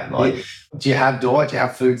 calories a day. Like, do you have diet? Do you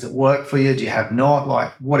have foods that work for you? Do you have not?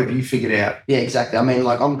 Like, what have you figured out? Yeah, exactly. I mean,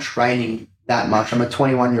 like, I'm training that much. I'm a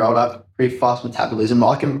 21-year-old. I have pretty fast metabolism.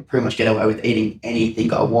 I can pretty much get away with eating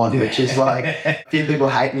anything I want, which is like, a few people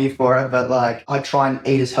hate me for it, but like, I try and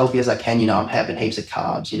eat as healthy as I can. You know, I'm having heaps of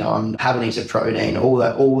carbs, you know, I'm having heaps of protein, all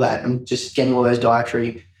that. I'm just getting all those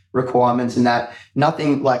dietary requirements and that.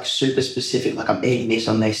 Nothing like super specific, like I'm eating this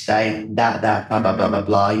on this day and that, blah,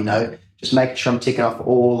 blah, you know, just making sure I'm ticking off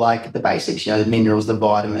all like the basics, you know, the minerals, the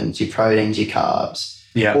vitamins, your proteins, your carbs,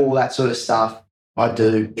 all that sort of stuff. I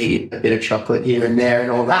do eat a bit of chocolate here and there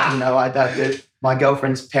and all that, you know, I don't do. My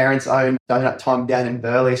girlfriend's parents own donut time down in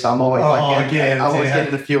Burleigh, so I'm always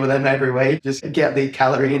getting a few of them every week. Just get the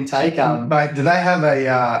calorie intake. Mate, do they have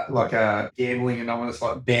a gambling anonymous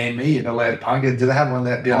like ban me and allowed punk? Do they have one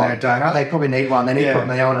that down there at donut? They probably need one. They need to put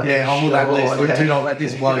me on it. Yeah, I'm on that list. Do not let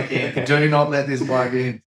this bloke in. Do not let this bloke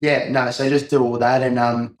in. Yeah, no. So just do all that, and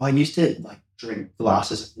I used to like drink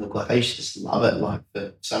glasses of milk. Like I used to just love it, like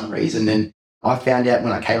for some reason, and I found out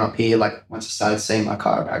when I came up here, like once I started seeing my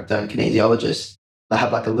chiropractor and kinesiologist, they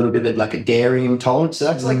have like a little bit of like a dairy intolerance. So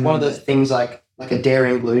that's like one of the things like a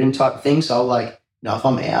dairy and gluten type thing. So I'll like, you know, if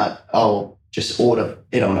I'm out, I'll just order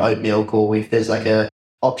it on oat milk, or if there's like a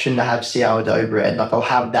option to have sourdough bread, like I'll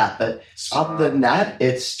have that. But other than that,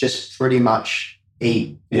 it's just pretty much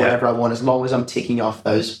eat whatever I want as long as I'm ticking off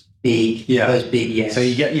those big. So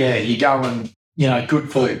you go and, you know,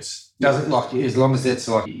 good foods. Doesn't like, as long as it's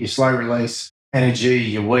like your slow release energy,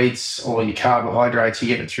 your wheats or your carbohydrates, you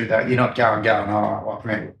get it through that. You're not going, oh,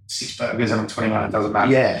 man, 6 burgers and I'm 21, it doesn't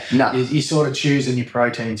matter. Yeah, no. You're sort of choosing your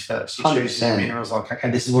proteins first. You 100%. choose your minerals, like, okay,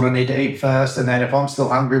 this is what I need to eat first. And then if I'm still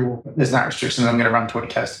hungry, well, there's no restrictions. I'm going to run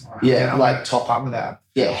 20Ks tomorrow. Yeah, I'm like going to top up with that.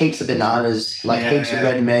 Yeah, heaps of bananas, like heaps of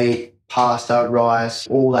red meat, pasta, rice,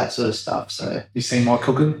 all that sort of stuff. So you seen my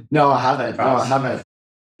cooking? No, I haven't.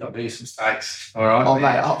 I'll do some steaks. All right. Oh,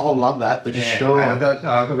 mate, I'll love that for sure. Mate, I've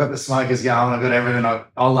got the smokers going. I've got everything.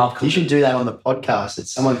 I love cooking. You should do that on the podcast. That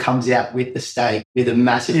someone comes out with the steak with a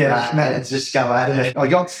massive rat and just go at it. I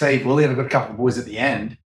got Steve Woolley and I've got a couple of boys at the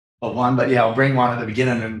end of one, but I'll bring one at the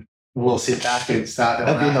beginning and we'll sit back and start doing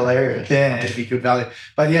That'd be hilarious. Yeah, it'd be good value.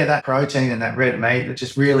 But yeah, that protein and that red meat, it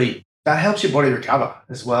just really, that helps your body recover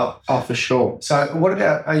as well. Oh, for sure. So what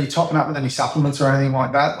about, are you topping up with any supplements or anything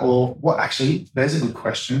like that? Or what, actually, there's a good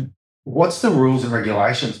question. What's the rules and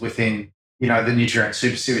regulations within, you know, the Nutrient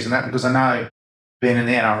Super Series and that? Because I know being in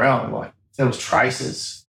the NRL, like, if there was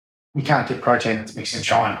traces, you can't get protein that's mixed in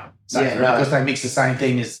China. So because they mix the same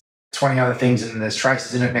thing as 20 other things and there's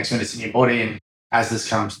traces in it, next minute it's in your body and as this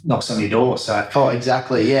comes, knocks on your door. So. Oh,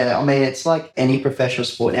 exactly. Yeah. I mean, it's like any professional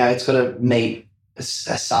sport now. It's got to meet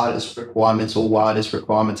ASADA's requirements or WADA's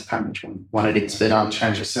requirements. I can't remember which one it is, but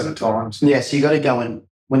changed it 7 times. Yeah, so you got to go and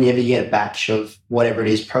whenever you get a batch of whatever it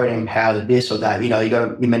is, protein powder, this or that,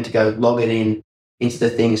 you're meant to go log it into the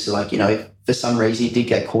things. So like, if for some reason you did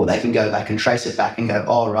get caught, they can go back and trace it back and go,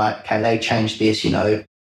 oh, right, okay, they changed this,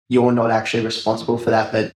 you're not actually responsible for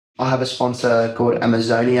that. But I have a sponsor called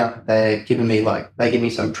Amazonia. They're giving me they give me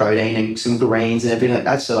some protein and some greens and everything like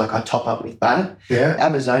that. So like I top up with that. Yeah.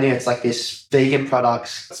 Amazonia, it's like this vegan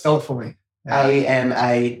products. Spell it for me.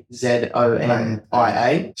 Amazonia. Shout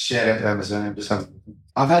out to Amazonia.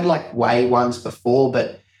 I've had like whey ones before,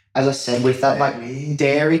 but as I said, with that like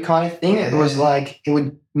dairy kind of thing, it was like, it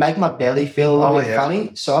would make my belly feel a little bit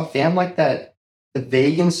funny. So I found like that the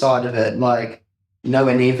vegan side of it, like,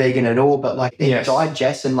 nowhere near vegan at all, but like it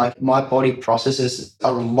digests and like my body processes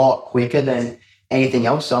a lot quicker than anything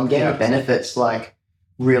else. So I'm getting the benefits like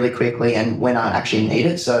really quickly and when I actually need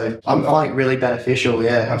it. So I'm finding it really beneficial.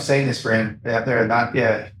 Yeah. I've seen this brand out there and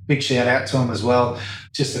that, big shout out to them as well.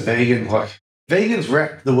 Just the vegan, like vegans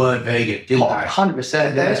wrecked the word vegan, didn't they?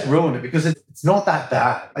 100%. They just ruined it because it's not that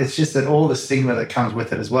bad. It's just that all the stigma that comes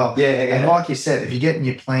with it as well. Yeah. And like you said, if you're getting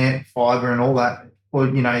your plant fiber and all that, or,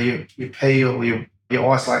 your pea or your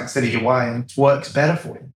isolate instead of your whey and it works better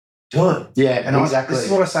for you, do it. Yeah, and exactly. This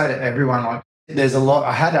is what I say to everyone. Like, there's a lot.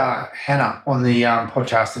 I had Hannah on the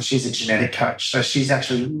podcast, and she's a genetic coach. So she's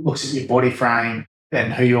actually looks at your body frame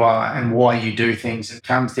and who you are and why you do things. It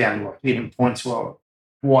comes down to like even points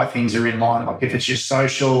why things are in line. Like if it's your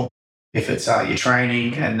social, if it's your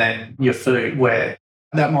training, and then your food, where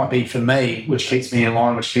that might be for me, which keeps me in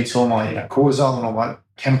line, which keeps all my cortisol and all my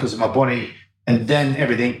chemicals in my body, and then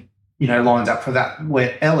everything lines up for that.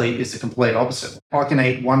 Where Ellie is the complete opposite. I can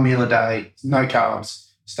eat one meal a day, no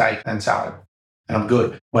carbs, steak and salad, and I'm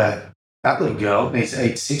good. Where that little girl needs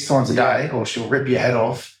to eat 6 times a day or she'll rip your head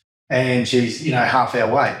off and she's, half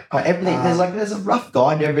our weight. Everything, there's a rough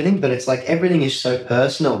guide to everything, but it's like everything is so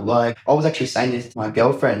personal. Like I was actually saying this to my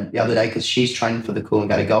girlfriend the other day because she's training for the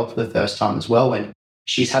Coolangatta Gold for the first time as well. And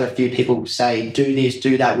she's had a few people say, do this,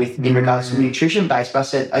 do that in regards to nutrition based. But I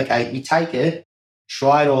said, okay, you take it,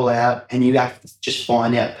 try it all out, and you have to just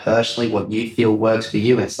find out personally what you feel works for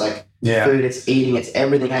you. It's like food, it's eating, it's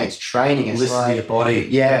everything. Hey, it's training. It's listen to your body.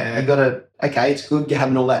 Yeah, you got to, it's good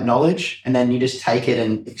having all that knowledge, and then you just take it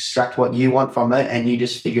and extract what you want from it, and you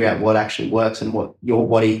just figure out what actually works and what your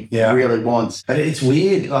body really wants. But it's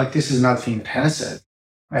weird. Like this is another thing that Hannah said.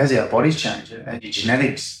 As our bodies change and your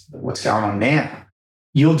genetics, what's going on now,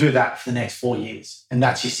 you'll do that for the next 4 years, and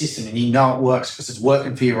that's your system, and you know it works because it's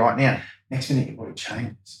working for you right now. Next minute, your body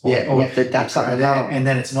changes. Or that's something else. And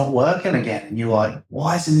then it's not working again. And you're like,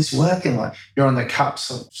 why isn't this working? Like you're on the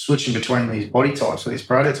cups of switching between these body types or these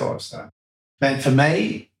prototypes. So, and for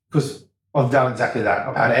me, because I've done exactly that.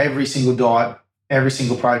 I've had every single diet, every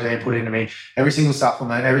single protein put into me, every single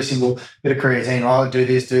supplement, every single bit of creatine. Oh, do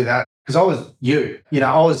this, do that. Because I was I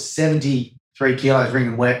was 73 kilos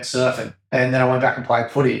ringing wet surfing. And then I went back and played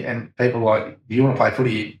footy. And people were like, if you want to play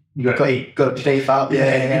footy, you got to eat, got to beef up. You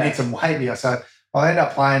need some weight. So I ended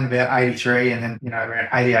up playing about 83 and then, around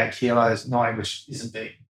 88 kilos, 90, which isn't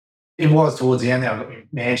big. It was towards the end there. I got my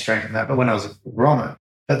man strength and that, but when I was a grommet.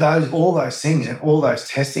 But all those things and all those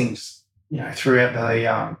testings, throughout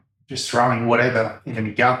the just throwing whatever into my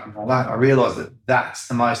gut and all that, I realised that that's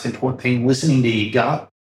the most important thing, listening to your gut,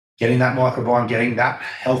 getting that microbiome, getting that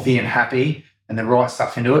healthy and happy, and the right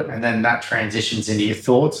stuff into it, and then that transitions into your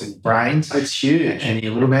thoughts and brains. It's huge. And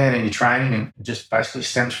your little man and your training, and it just basically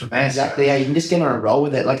stems from there. Exactly. Yeah, you can just get on a roll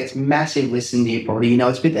with it. Like it's massive listening to your body.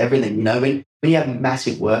 It's with everything. When you have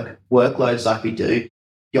massive workloads like we do,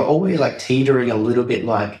 you're always like teetering a little bit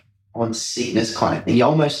like on sickness kind of thing. You're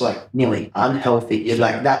almost like nearly unhealthy. You're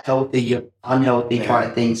like that healthy, you're unhealthy kind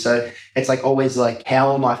of thing. So it's like always like,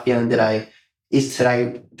 how am I feeling today?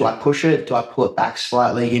 Do I push it? Do I pull it back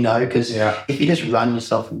slightly? Because if you just run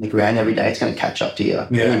yourself in the ground every day, it's going to catch up to you.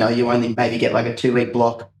 Yeah. You only maybe get like a 2-week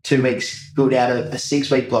block, 2 weeks good out of a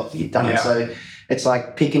 6-week block that you've done. Yeah. So it's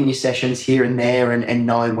like picking your sessions here and there and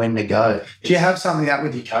knowing when to go. Do you have something out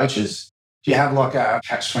with your coaches? Do you have like a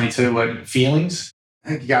catch-22 word feelings?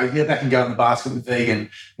 You get back and go in the basket with vegan.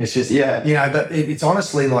 It's just, but it's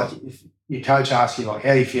honestly like if your coach asks you like,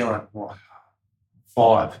 how are you feeling? Like,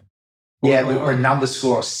 5. Or a number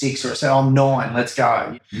score of 6 or say, I'm 9, let's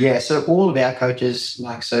go. Yeah, so all of our coaches,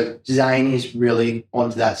 Zane is really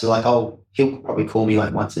onto that. So he'll probably call me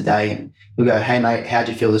like once a day and he'll go, hey mate, how'd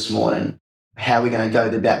you feel this morning? How are we going to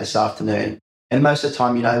go about this afternoon? And most of the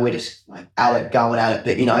time, we're just like going at it.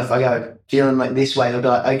 But, if I go feeling like this way, they'll be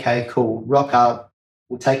like, okay, cool, rock up.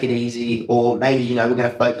 We'll take it easy, or maybe, we're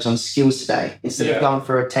going to focus on skills today. Instead of going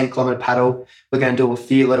for a 10-kilometre paddle, we're going to do a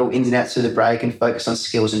few little ins and outs through the break and focus on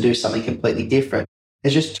skills and do something completely different.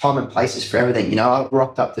 there's just time and places for everything. You know, I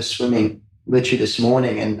rocked up to swimming literally this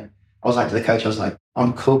morning, and I was like to the coach, I was like,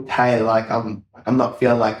 I'm cooked. Hey, like I'm not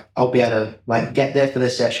feeling like I'll be able to like get there for the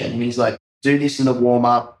session. And he's like, do this in the warm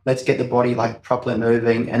up. Let's get the body like properly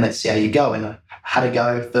moving, and let's see how you go. And I had to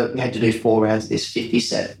go we had to do 4 rounds of this 50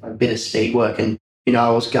 set, a bit of speed work. And, you know, I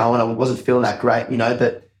was going, I wasn't feeling that great, you know,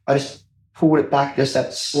 but I just pulled it back just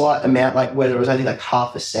that slight amount, like whether it was only like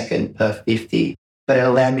half a second per 50, but it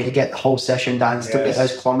allowed me to get the whole session done and still get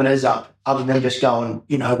those kilometers up, other than just going,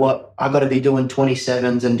 you know what, I've got to be doing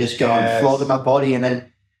 27s and just going flogging my body and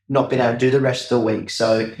then not being able to do the rest of the week.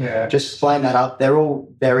 So just playing that up, they're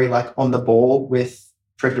all very like on the ball with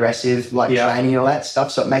progressive like training and all that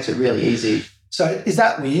stuff. So it makes it really easy. So is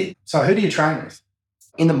that weird? So who do you train with?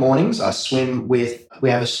 In the mornings, I swim with, we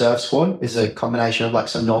have a surf squad. It's a combination of like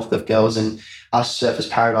some Northcliffe girls and us Surfers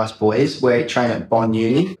Paradise boys. We train at Bond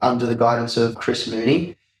Uni under the guidance of Chris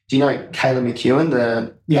Mooney. Do you know Kayla McEwen,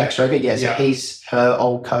 the backstroker? Yeah, so he's her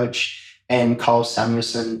old coach, and Cole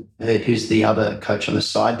Samuelson, who's the other coach on the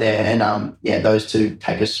side there. And those two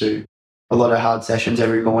take us through a lot of hard sessions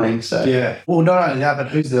every morning. So well, not only that, but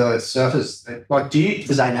who's the surfers? Like, do you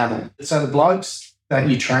Zane Hamill? So the blokes that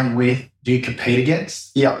you train with, do you compete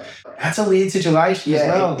against? Yeah. That's a weird situation as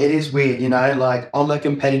well. It is weird, you know, like I'm a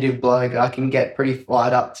competitive bloke. I can get pretty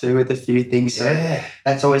fired up too with a few things. So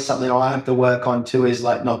that's always something I have to work on too, is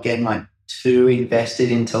like not getting like too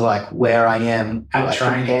invested into like where I am at like,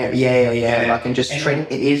 training. Like, and just training.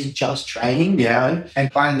 It is just training, you know. And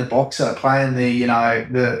playing the boxer, playing the, you know,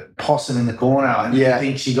 the possum in the corner, and you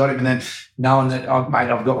think she got him, and then knowing that,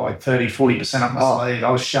 I've got like 30-40% up my sleeve. I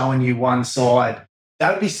was showing you one side.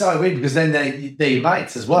 That would be so weird, because then they're your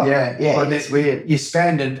mates as well. Yeah, like it's weird. You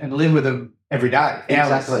spend and live with them every day.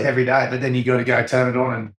 Exactly. Every day. But then you got to go turn it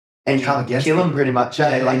on and can't kill them pretty much.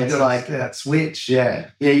 Like it's like that switch. Yeah,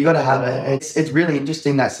 you got to have it. It's really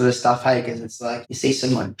interesting, that sort of stuff, hey, because it's like you see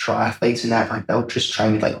some like triathletes and that, like they'll just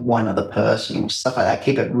train with like one other person or stuff like that.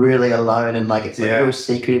 Keep it really alone, and like it's like real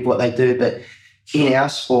secretive what they do. But in our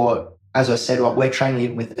sport, as I said, like we're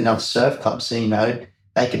training with another surf club, so you know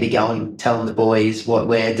they could be going, telling the boys what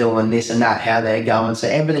we're doing, this and that, how they're going. So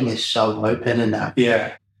everything is so open and that.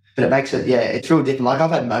 Yeah. But it makes it, it's real different. Like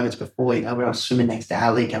I've had moments before, you know, where I'm swimming next to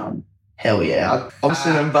Ali going, hell yeah, I'm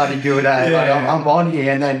swimming bloody good, eh? Like I'm on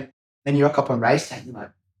here. And then you rock up on race day and you're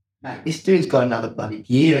like, mate, this dude's got another bloody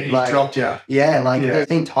year. He's like, dropped you. Yeah, like there's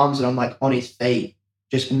been times that I'm like on his feet,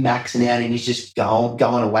 just maxing out, and he's just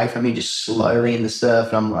going away from me, just slowly in the surf.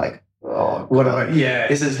 And I'm like, oh, God,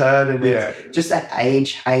 this is hurt. And just that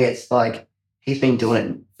age, hey, it's like he's been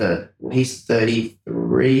doing it he's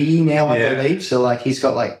 33 now, I believe. So like he's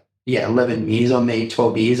got like 11 years on me,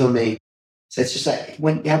 12 years on me. So it's just like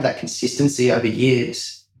when you have that consistency over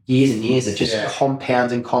years and years, it just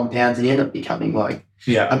compounds and compounds, and you end up becoming like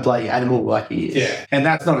a bloody animal like he is. Yeah, and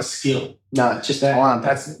that's not a skill. No, it's just time.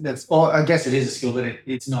 That's all. I guess it is a skill, but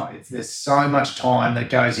it's not. There's so much time that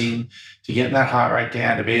goes in to get that heart rate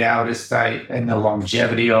down, to be able to stay, and the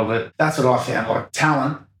longevity of it. That's what I found. Like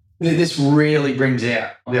talent, this really brings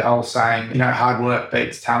out the whole saying, you know, hard work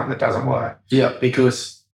beats talent that doesn't work. Yeah,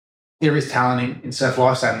 because there is talent in surf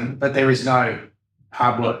lifesaving, but there is no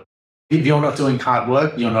hard work. If you're not doing hard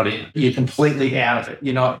work, you're not in. You're completely out of it.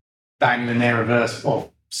 You're not banging in their reverse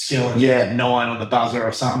or skill and 9 on the buzzer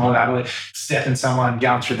or something like that, or stepping someone,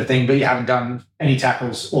 going through the thing, but you haven't done any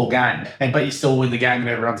tackles all game. But you still win the game and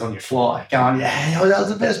everyone's on your fly, going, that was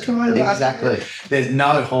the best try. Exactly. There's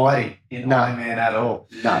no hiding in Ironman at all.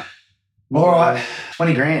 No. All right,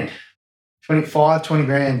 20 grand. 25, 20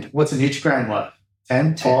 grand. What's a Nutrigrain worth?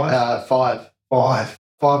 10? 5? 5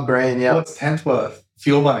 grand, yeah. What's 10th worth?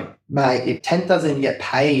 Fuel money. Mate, if 10th doesn't even get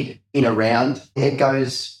paid in a round, it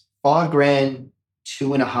goes 5 grand,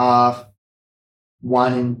 2.5,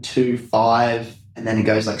 1 and 2, 5, and then it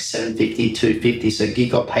goes like 750, 250. So you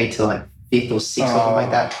got paid to like 5th or 6th or something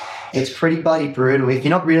like that. It's pretty bloody brutal. If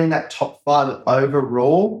you're not really in that top 5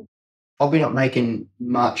 overall, probably not making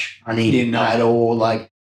much money at all. Like,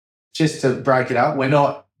 just to break it up, we're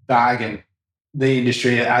not bagging the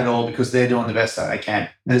industry at all, because they're doing the best that they can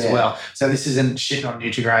as well. So this isn't shitting on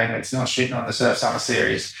Nutrigrain. It's not shitting on the Surf Summer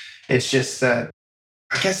Series. It's just that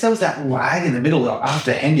I guess there was that lag in the middle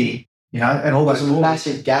after Hendy, you know, and all those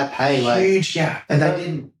massive gap, hey, like huge gap, and they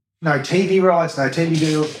didn't. No TV rights, no TV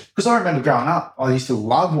deal. Because I remember growing up, I used to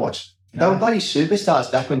love watching. They were bloody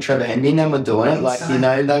superstars back when Trevor Hendy and them were doing it. Like, you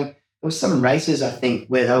know, there was some races, I think,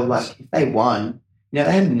 where they were like, if they won, you know,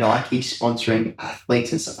 they had Nike sponsoring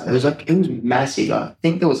athletes and stuff. It was massive. I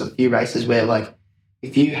think there was a few races where, like,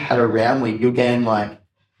 if you had a round win, you're getting like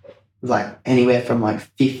like anywhere from like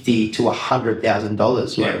 $50,000 to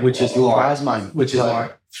 $100,000. Yeah, which is prize money, which is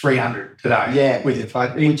like 300 today. Yeah, with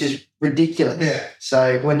inflation, which is ridiculous. Yeah.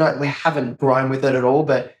 So we haven't grown with it at all.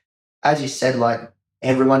 But as you said, like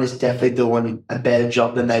everyone is definitely doing a better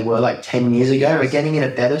job than they were like 10 years ago. Yes. We're getting in a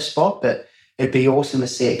better spot, but it'd be awesome to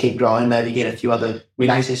see it keep growing. Maybe get a few other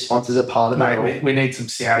massive sponsors a part of it. Mate, we need some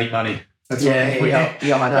Saudi money. That's Yeah, what we yeah, need.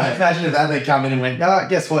 yeah, I know. Imagine if they come in and went, oh,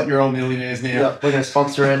 guess what? You're all millionaires now. Yeah, we're going to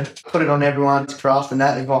sponsor it, put it on everyone's craft and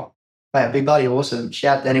that. They've got, mate, it'd be bloody awesome.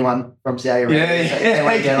 Shout out to anyone from Saudi Arabia. They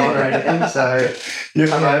won't get on or anything. So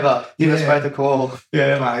come over, give us both a call.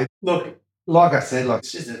 Yeah, mate. Look, like I said, like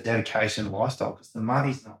it's just a dedication lifestyle because the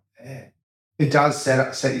money's not there. It does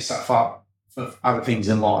set yourself up for other things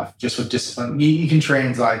in life, just with discipline. You can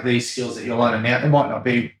translate these skills that you're learning now. They might not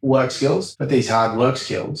be work skills, but these hard work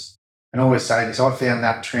skills. And I always say this, I found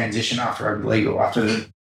that transition after rugby league or after,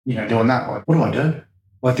 doing that, like, what do I do?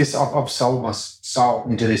 Like this, I've sold my soul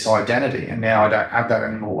into this identity and now I don't have that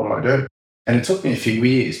anymore. What do I do? And it took me a few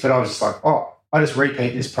years, but I was just like, I just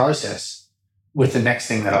repeat this process with the next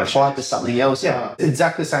thing that I apply to something else. Yeah,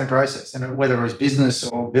 exactly the same process. And whether it was business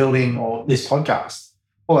or building or this podcast,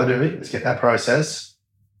 all I do is get that process,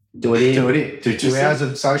 do it in. Do 2 hours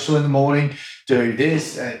of social in the morning, do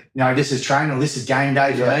this. This is training or this is game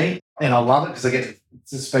day for me. And I love it because I get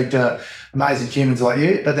to speak to amazing humans like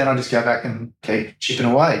you. But then I just go back and keep chipping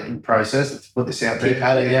away and process. Let's put this out there. Keep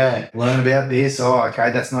at it, yeah. Learn about this. Oh, okay,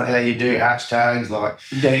 that's not how you do hashtags. Like,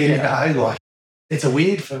 like it's a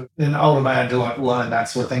weird for an older man to like learn that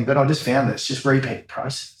sort of thing. But I just found that it's just repeat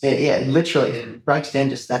process. Yeah, literally. It breaks down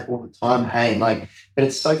just that all the time. Hey, like, but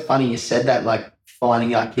it's so funny you said that, like finding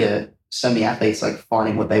like so many athletes like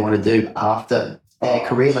finding what they want to do after their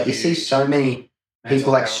career. Like you see so many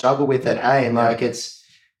people like struggle with it. Hey, and like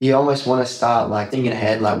you almost want to start like thinking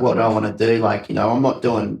ahead, like what do I want to do? Like, I'm not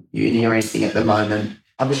doing uni or anything at the moment.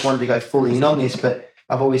 I just wanted to go fully in on this, but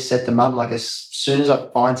I've always said to mum, like as soon as I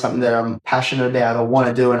find something that I'm passionate about or want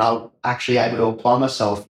to do and I'll actually able to apply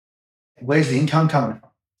myself. Where's the income coming from?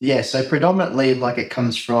 Yeah, so predominantly like it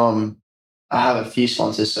comes from, I have a few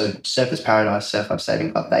sponsors. So Surfers Paradise Surf Club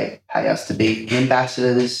Saving Club, they pay us to be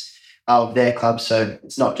ambassadors of their club. So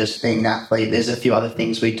it's not just being an athlete. There's a few other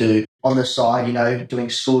things we do on the side, doing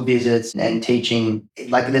school visits and teaching.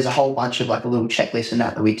 Like there's a whole bunch of like a little checklist and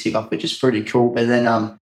that we tick off, which is pretty cool. But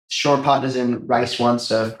then Shore Partners in Race One,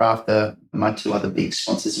 Surfcraft are my two other big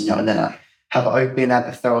sponsors, and then I have Oakley and that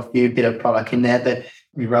to throw a bit of product in there. But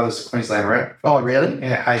your brother's a Queensland rep. Oh, really?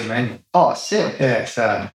 Yeah, Hayes Manuel. Oh, sick. Yeah,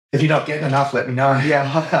 so if you're not getting enough, let me know.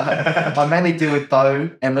 Yeah, I mainly do with Bo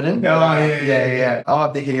Emerton. Oh, yeah. Oh,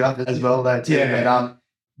 I'm thinking of it as well, though, too. Yeah. But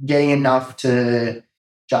getting enough to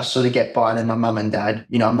just sort of get by. And my mum and dad,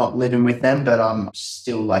 I'm not living with them, but I'm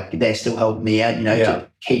still like, they're still helping me out, to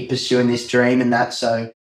keep pursuing this dream and that.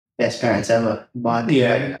 So best parents ever,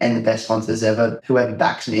 and the best sponsors ever, whoever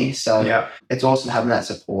backs me. So it's awesome having that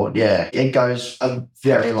support. Yeah, it goes a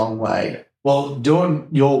very long way. Well, doing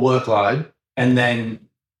your workload and then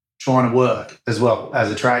trying to work as well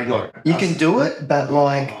as a trade. You can do it, but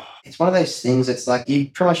like it's one of those things. It's like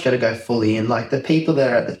you pretty much got to go fully in. Like the people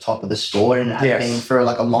that are at the top of the sport and have been for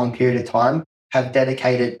like a long period of time have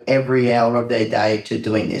dedicated every hour of their day to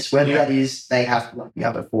doing this. Whether that is they have you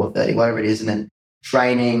up at 4:30, whatever it is, and then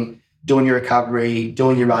training, doing your recovery,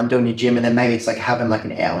 doing your run, doing your gym, and then maybe it's like having like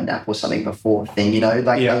an hour nap or something before thing.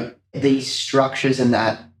 These structures and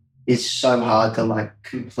that is so hard to like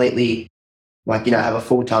completely. Have a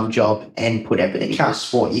full-time job and put everything into the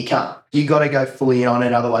sport. You can't. You got to go fully in on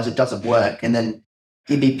it, otherwise it doesn't work. And then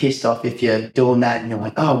you'd be pissed off if you're doing that and you're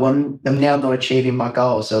like, oh, well, I'm now not achieving my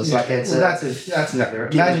goal. So it's that's exactly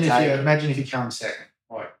right. Imagine if you come second,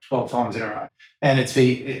 like 12 times in a row, and it's do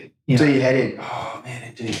your head in. Oh man,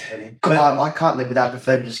 it do your head in. But I can't live with that. I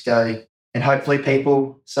prefer to just go. And hopefully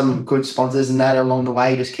people, some good sponsors and that along the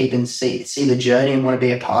way, just keep and see the journey and want to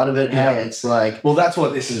be a part of it. Yeah. It's like... Well, that's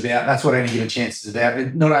what this is about. That's what Any Given Chance is about.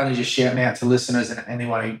 It not only just shouting out to listeners and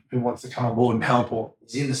anyone who wants to come on board and help or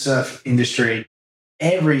is in the surf industry,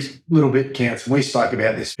 every little bit counts. We spoke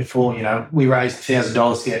about this before, we raised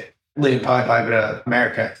 $1,000 to get Liam Pope over to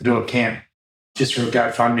America to do a camp just for a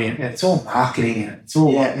GoFundMe. And it's all marketing and it's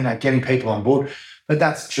all, getting people on board. But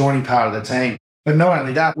that's joining part of the team. But not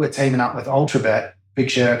only that, we're teaming up with Ultrabet, big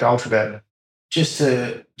shout out to Ultrabet, just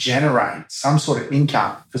to generate some sort of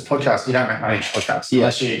income. Because podcasts, you don't make money in podcasts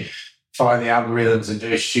unless you follow the algorithms and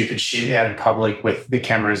do stupid shit out in public with the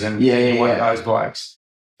cameras and one of those blokes.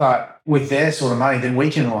 But with their sort of money, then we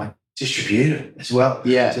can like distribute it as well.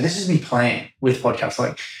 Yeah. So this is my plan with podcasts,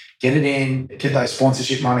 like get it in, get those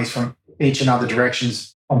sponsorship monies from each and other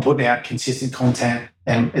directions I'm putting out consistent content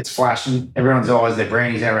and it's flashing everyone's eyes, their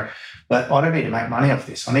branding's everywhere. But I don't need to make money off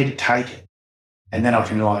this. I need to take it. And then I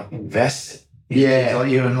can like invest it. Yeah. Like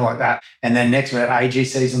you and like that. And then next minute,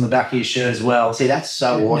 AGC's on the back of your shirt as well. See, that's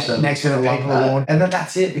so awesome. Next minute, people are on. And then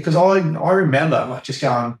that's it. Because I remember like just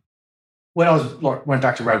going, when I was like went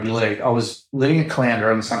back to rugby league, I was living at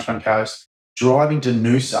Caloundra on the Sunshine Coast, driving to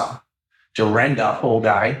Noosa to render all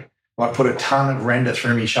day. I put a ton of render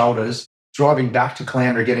through my shoulders, driving back to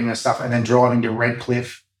Caloundra, getting the stuff, and then driving to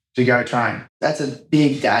Redcliffe to go train. That's a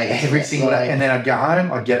big day. Every single day. And then I'd go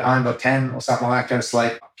home, I'd get home by 10 or something like that, go to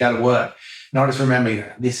sleep, go to work. And I just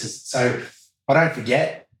remember this is so I don't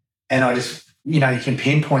forget. And I just, you can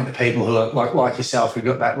pinpoint the people who are like yourself, who've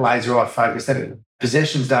got that laser eye focus, that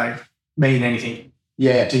possessions don't mean anything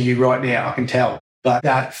to you right now, I can tell. But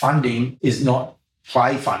that funding is not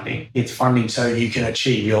play funding. It's funding so you can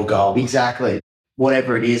achieve your goal. Exactly.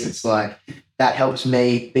 Whatever it is, it's like that helps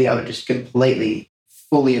me be able to just completely,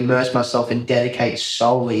 fully immerse myself and dedicate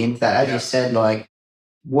solely into that. As you said, like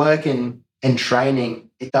work and training,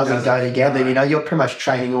 it doesn't go together. You're pretty much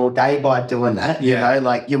training all day by doing that.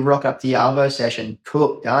 Like you rock up to your arvo session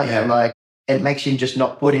cooked, don't you? Like it makes you just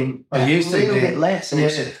not put in a little bit less, and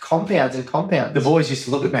it compounds and compounds. The boys used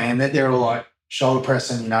to look at me and they're all like shoulder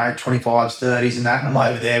pressing, 25s, 30s and that. And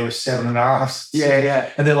I'm over there with 7.5s. Yeah.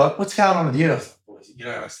 And they're like, what's going on with you? I was like, boys, you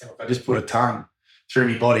don't understand. I just put a tongue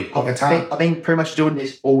through my body. I've been pretty much doing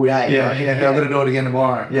this all day. Yeah, I've got to do it again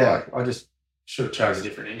tomorrow. Yeah. I just should have chosen a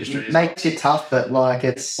different industry. It makes it tough, but like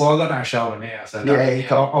it's... Well, I've got no shoulder now. So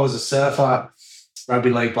I was a surfer,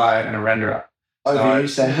 rugby league player and a renderer.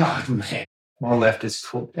 Oh, man. My left is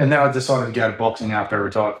cool. And then I decided to go to boxing after I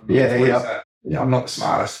retired. I'm not the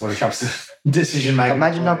smartest when it comes to decision making.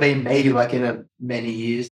 Imagine not being me like in many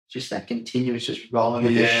years. Just that continuous, just rolling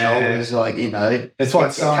with your shoulders, like That's why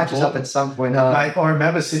it catches up at some point. Mate, I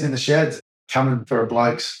remember sitting in the sheds coming for a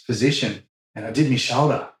bloke's position, and I did my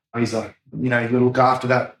shoulder. He's like, you got to look after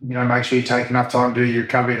that. Make sure you take enough time to do your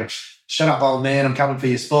recovery. Shut up, old man. I'm coming for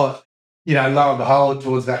your spot. Lo and behold,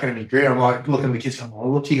 towards the back end of my career, I'm like looking at the kids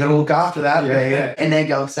going, look, you got to look after that. Yeah. And they're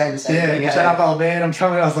going saying the same thing. Shut up, old man. I'm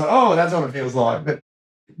coming. I was like, oh, that's what it feels like. But,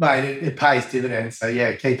 mate, it pays dividends. So,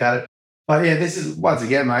 keep at it. But, this is, once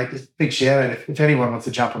again, mate, just big shout out. If anyone wants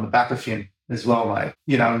to jump on the back of Finn as well, mate,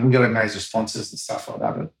 we've got amazing sponsors and stuff like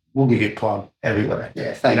that, but we'll give you a plug everywhere.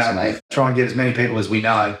 Yeah, thanks, mate. Try and get as many people as we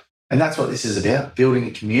know. And that's what this is about, building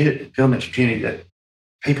a community that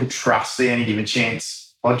people trust the Any Given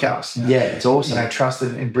Chance podcast. Yeah, it's awesome. Trust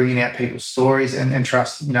in bringing out people's stories and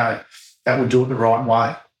trust, that we'll do it the right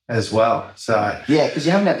way as well. So yeah, because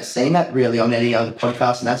you haven't ever seen that really on any other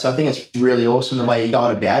podcast and that. So I think it's really awesome the way you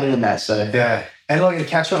got about it and that. So yeah, and like to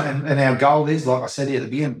catch on, and our goal is, like I said here at the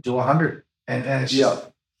beginning, do 100, and it's just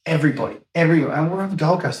everyone, and we're on the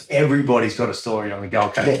Gold Coast. Everybody's got a story on the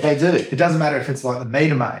Gold Coast. They do. It doesn't matter if it's like the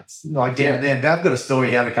meter mates, like down there, they've got a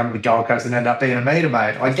story how to come to the Gold Coast and end up being a meter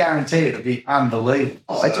mate. I guarantee it'll be unbelievable.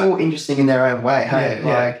 Oh, it's all interesting in their own way. Hey,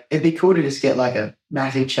 like it'd be cool to just get like a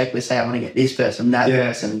massive checklist. Say, I want to get this person, that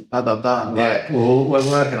person, blah blah blah. Well, we're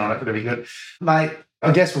working on it. It'll be good, mate.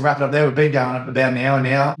 I guess we'll wrap it up there. We've been going about an hour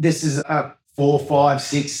now. This is a 4, 5,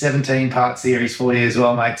 6, 17-part series for you as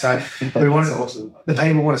well, mate. So we want awesome. The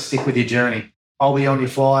people want to stick with your journey. I'll be on your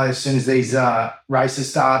fly as soon as these races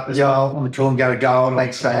start as well. On the Cool and Go to Gold.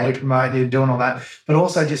 Thanks, mate. Promote you, doing all that. But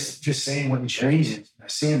also just seeing what your journey is,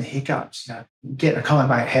 seeing the hiccups. Getting a comment,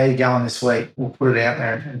 mate, how are you going this week? We'll put it out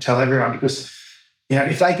there and tell everyone, because,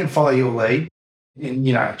 if they can follow your lead in,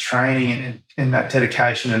 training and that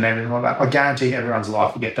dedication and everything like that, I guarantee everyone's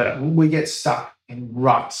life will get better. We get stuck in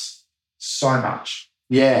ruts so much.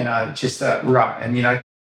 Yeah. Just a rut. And,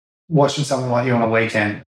 watching someone like you on a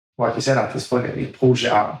weekend, like you said, up this point, it pulls you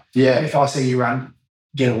up. Yeah. If I see you run,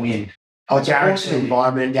 get a win. It's an awesome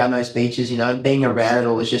environment down those beaches, being around it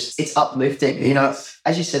all is just, it's uplifting.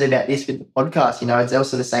 As you said about this with the podcast, it's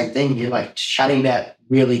also the same thing. You're like chatting about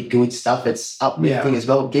really good stuff. It's uplifting as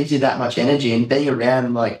well. It gives you that much energy, and being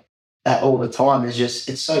around like that all the time is just,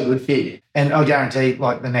 it's so good for you. And I guarantee,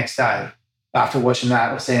 like the next day, after watching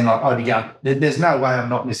that or seeing like I'd be going, there's no way I'm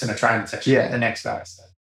not missing a training session the next day. So.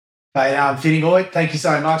 Hey, Finny boy, thank you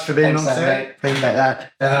so much for being on the set. Appreciate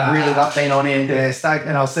that. Really love being on here. Yeah, stoked,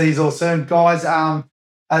 and I'll see you all soon. Guys,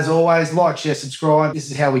 as always, like, share, subscribe. This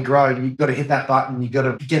is how we grow. You've got to hit that button. You've got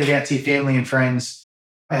to get it out to your family and friends.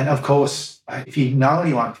 And, of course, if you know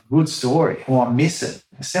anyone, good story, or miss it,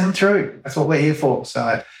 send them through. That's what we're here for.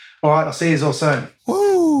 So, all right, I'll see you all soon.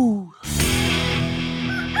 Woo!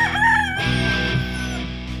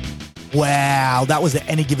 Wow, that was the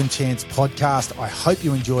Any Given Chance podcast. I hope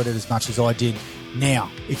you enjoyed it as much as I did.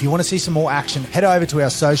 Now, if you want to see some more action, head over to our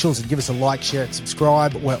socials and give us a like, share it,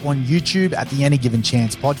 subscribe. We're on YouTube at the Any Given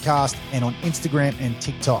Chance podcast and on Instagram and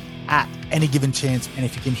TikTok at Any Given Chance. And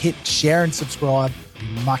if you can hit share and subscribe,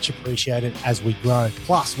 it'd be much appreciated as we grow.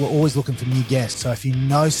 Plus, we're always looking for new guests. So if you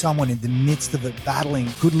know someone in the midst of it battling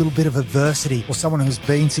a good little bit of adversity or someone who's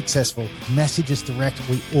been successful, message us direct.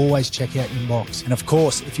 We always check out inbox. And of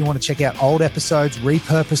course, if you want to check out old episodes,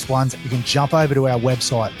 repurposed ones, you can jump over to our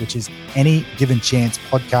website, which is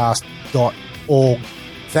anygivenchancepodcast.org.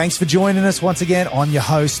 Thanks for joining us once again. I'm your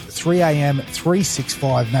host, 3am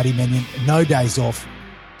 365 Matty Menyon. No days off,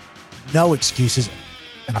 no excuses,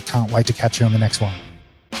 and I can't wait to catch you on the next one.